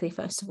specifically,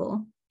 first of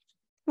all.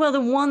 Well,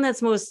 the one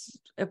that's most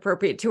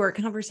appropriate to our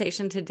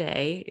conversation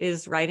today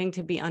is Writing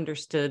to Be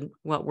Understood: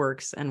 What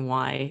Works and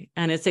Why.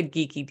 And it's a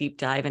geeky deep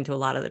dive into a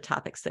lot of the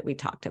topics that we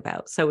talked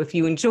about. So if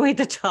you enjoyed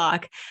the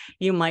talk,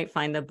 you might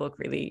find the book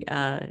really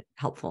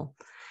helpful.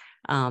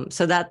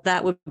 So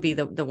that would be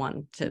the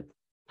one to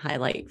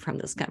highlight from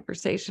this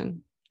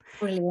conversation.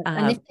 Brilliant.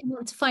 And if they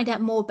want to find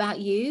out more about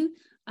you,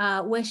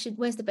 where's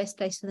the best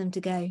place for them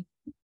to go?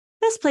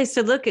 Best place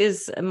to look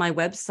is my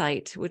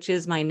website, which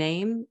is my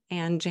name,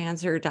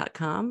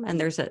 Janzer.com. And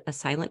there's a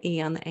silent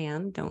E on the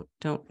Ann.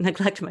 Don't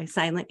neglect my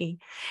silent E.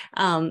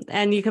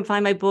 And you can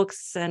find my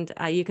books, and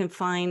you can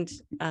find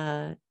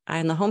on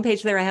the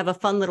homepage there, I have a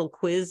fun little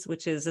quiz,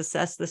 which is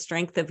assess the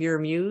strength of your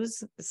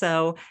muse.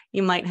 So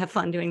you might have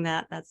fun doing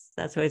that.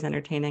 That's always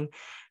entertaining.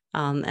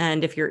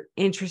 And if you're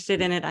interested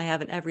in it, I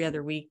have an every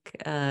other week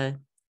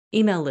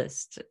email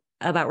list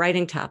about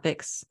writing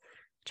topics.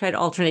 Try to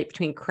alternate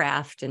between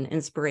craft and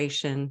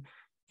inspiration.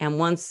 And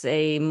once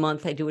a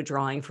month, I do a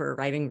drawing for a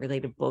writing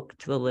related book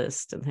to the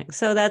list and things.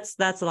 So that's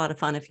a lot of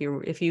fun. If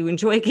you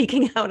enjoy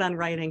geeking out on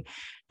writing,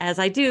 as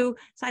I do,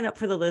 sign up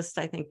for the list.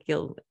 I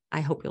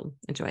hope you'll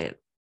enjoy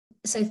it.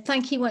 So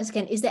thank you once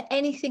again. Is there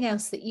anything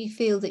else that you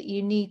feel that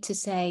you need to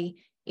say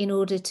in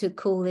order to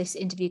call this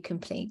interview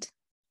complete?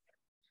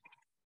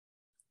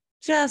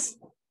 Just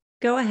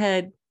go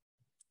ahead.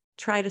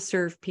 Try to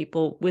serve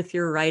people with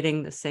your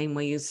writing the same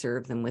way you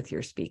serve them with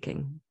your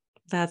speaking.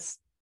 That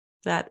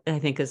I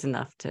think is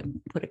enough to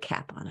put a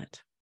cap on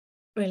it.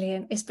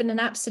 Brilliant. It's been an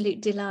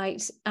absolute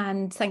delight.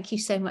 And thank you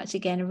so much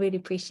again. I really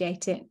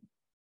appreciate it.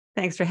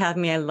 Thanks for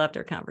having me. I loved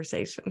our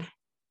conversation.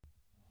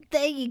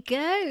 There you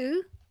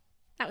go.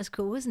 That was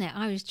cool, wasn't it?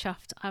 I was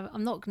chuffed.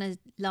 I'm not going to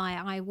lie.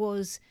 I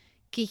was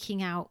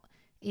geeking out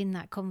in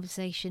that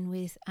conversation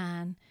with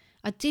Anne.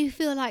 I do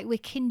feel like we're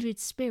kindred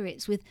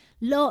spirits with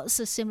lots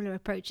of similar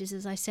approaches,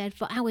 as I said,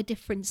 for our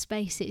different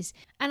spaces.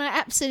 And I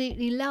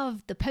absolutely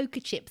love the poker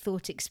chip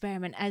thought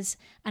experiment as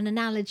an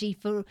analogy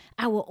for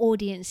our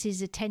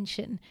audience's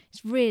attention.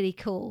 It's really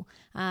cool.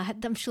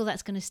 I'm sure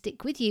that's going to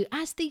stick with you,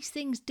 as these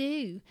things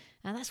do.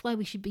 And that's why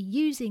we should be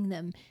using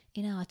them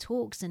in our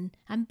talks and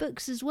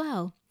books as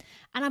well.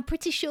 And I'm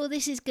pretty sure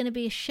this is going to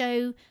be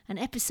an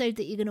episode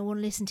that you're going to want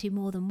to listen to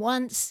more than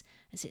once,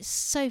 as it's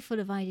so full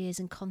of ideas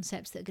and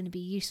concepts that are going to be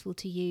useful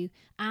to you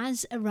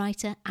as a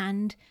writer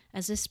and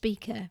as a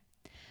speaker.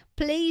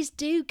 Please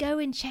do go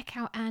and check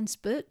out Anne's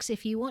books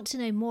if you want to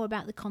know more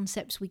about the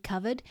concepts we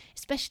covered,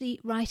 especially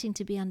Writing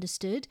to Be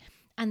Understood,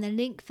 and the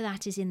link for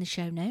that is in the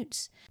show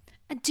notes.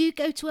 And do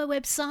go to her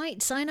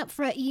website, sign up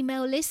for her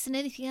email list and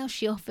anything else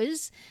she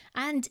offers.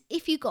 And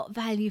if you got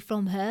value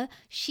from her,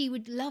 she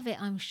would love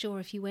it, I'm sure,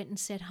 if you went and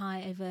said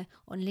hi over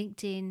on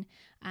LinkedIn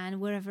and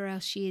wherever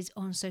else she is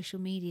on social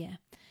media.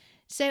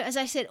 So as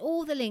I said,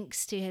 all the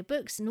links to her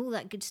books and all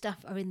that good stuff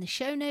are in the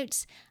show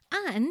notes.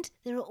 And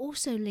there are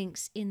also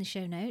links in the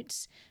show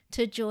notes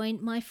to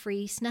join my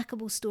free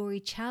Snackable Story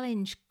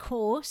Challenge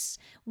course,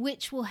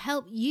 which will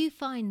help you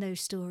find those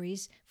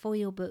stories for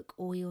your book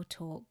or your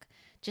talk.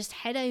 Just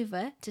head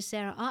over to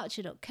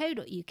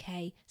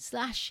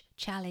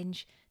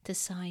saraharcher.co.uk/challenge to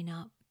sign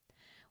up.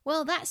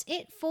 Well, that's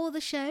it for the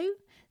show.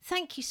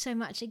 Thank you so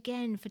much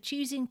again for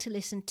choosing to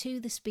listen to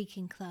The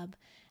Speaking Club.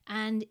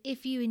 And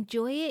if you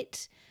enjoy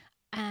it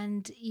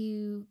and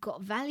you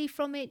got value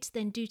from it,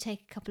 then do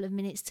take a couple of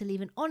minutes to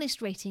leave an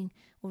honest rating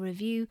or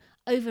review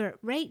over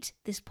at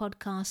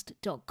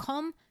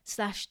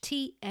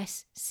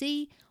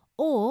ratethispodcast.com/TSC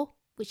or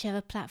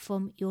whichever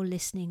platform you're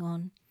listening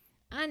on.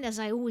 And as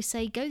I always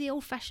say, go the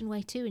old-fashioned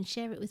way too and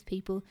share it with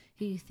people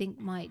who you think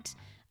might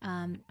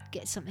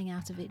get something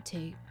out of it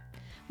too.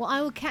 Well,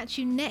 I will catch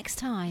you next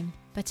time.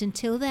 But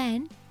until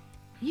then,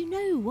 you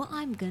know what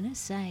I'm going to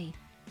say.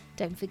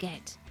 Don't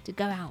forget to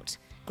go out,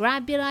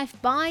 grab your life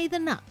by the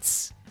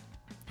nuts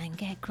and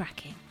get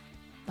cracking.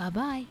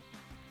 Bye-bye.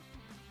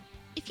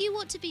 If you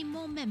want to be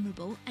more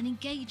memorable and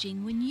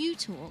engaging when you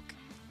talk,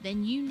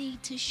 then you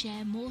need to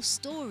share more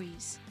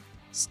stories.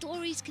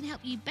 Stories can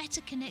help you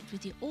better connect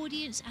with your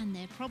audience and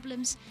their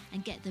problems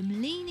and get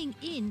them leaning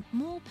in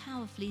more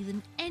powerfully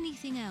than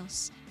anything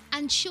else.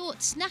 And short,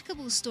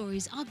 snackable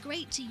stories are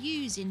great to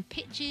use in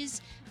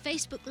pitches,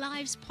 Facebook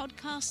Lives,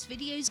 podcasts,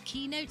 videos,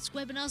 keynotes,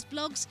 webinars,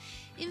 blogs,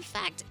 in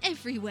fact,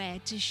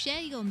 everywhere to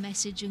share your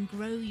message and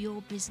grow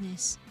your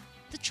business.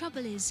 The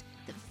trouble is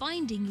that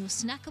finding your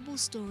snackable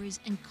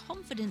stories and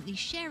confidently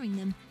sharing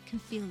them can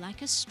feel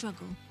like a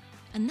struggle.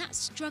 And that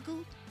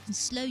struggle can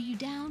slow you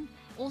down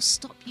or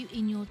stop you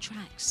in your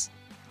tracks.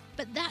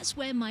 But that's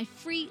where my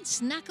free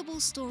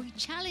Snackable Story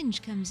Challenge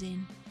comes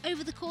in.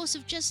 Over the course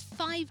of just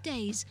 5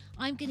 days,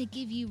 I'm going to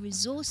give you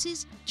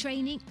resources,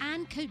 training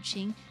and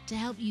coaching to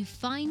help you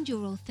find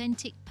your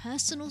authentic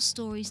personal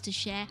stories to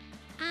share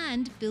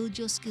and build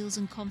your skills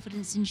and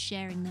confidence in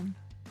sharing them.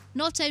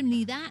 Not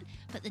only that,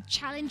 but the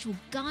challenge will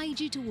guide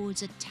you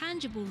towards a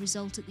tangible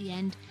result at the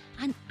end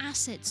and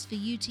assets for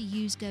you to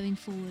use going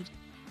forward.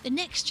 The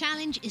next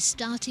challenge is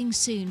starting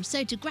soon,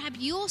 so to grab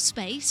your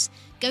space,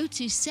 go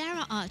to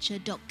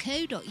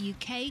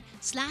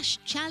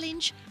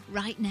saraharcher.co.uk/challenge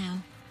right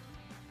now.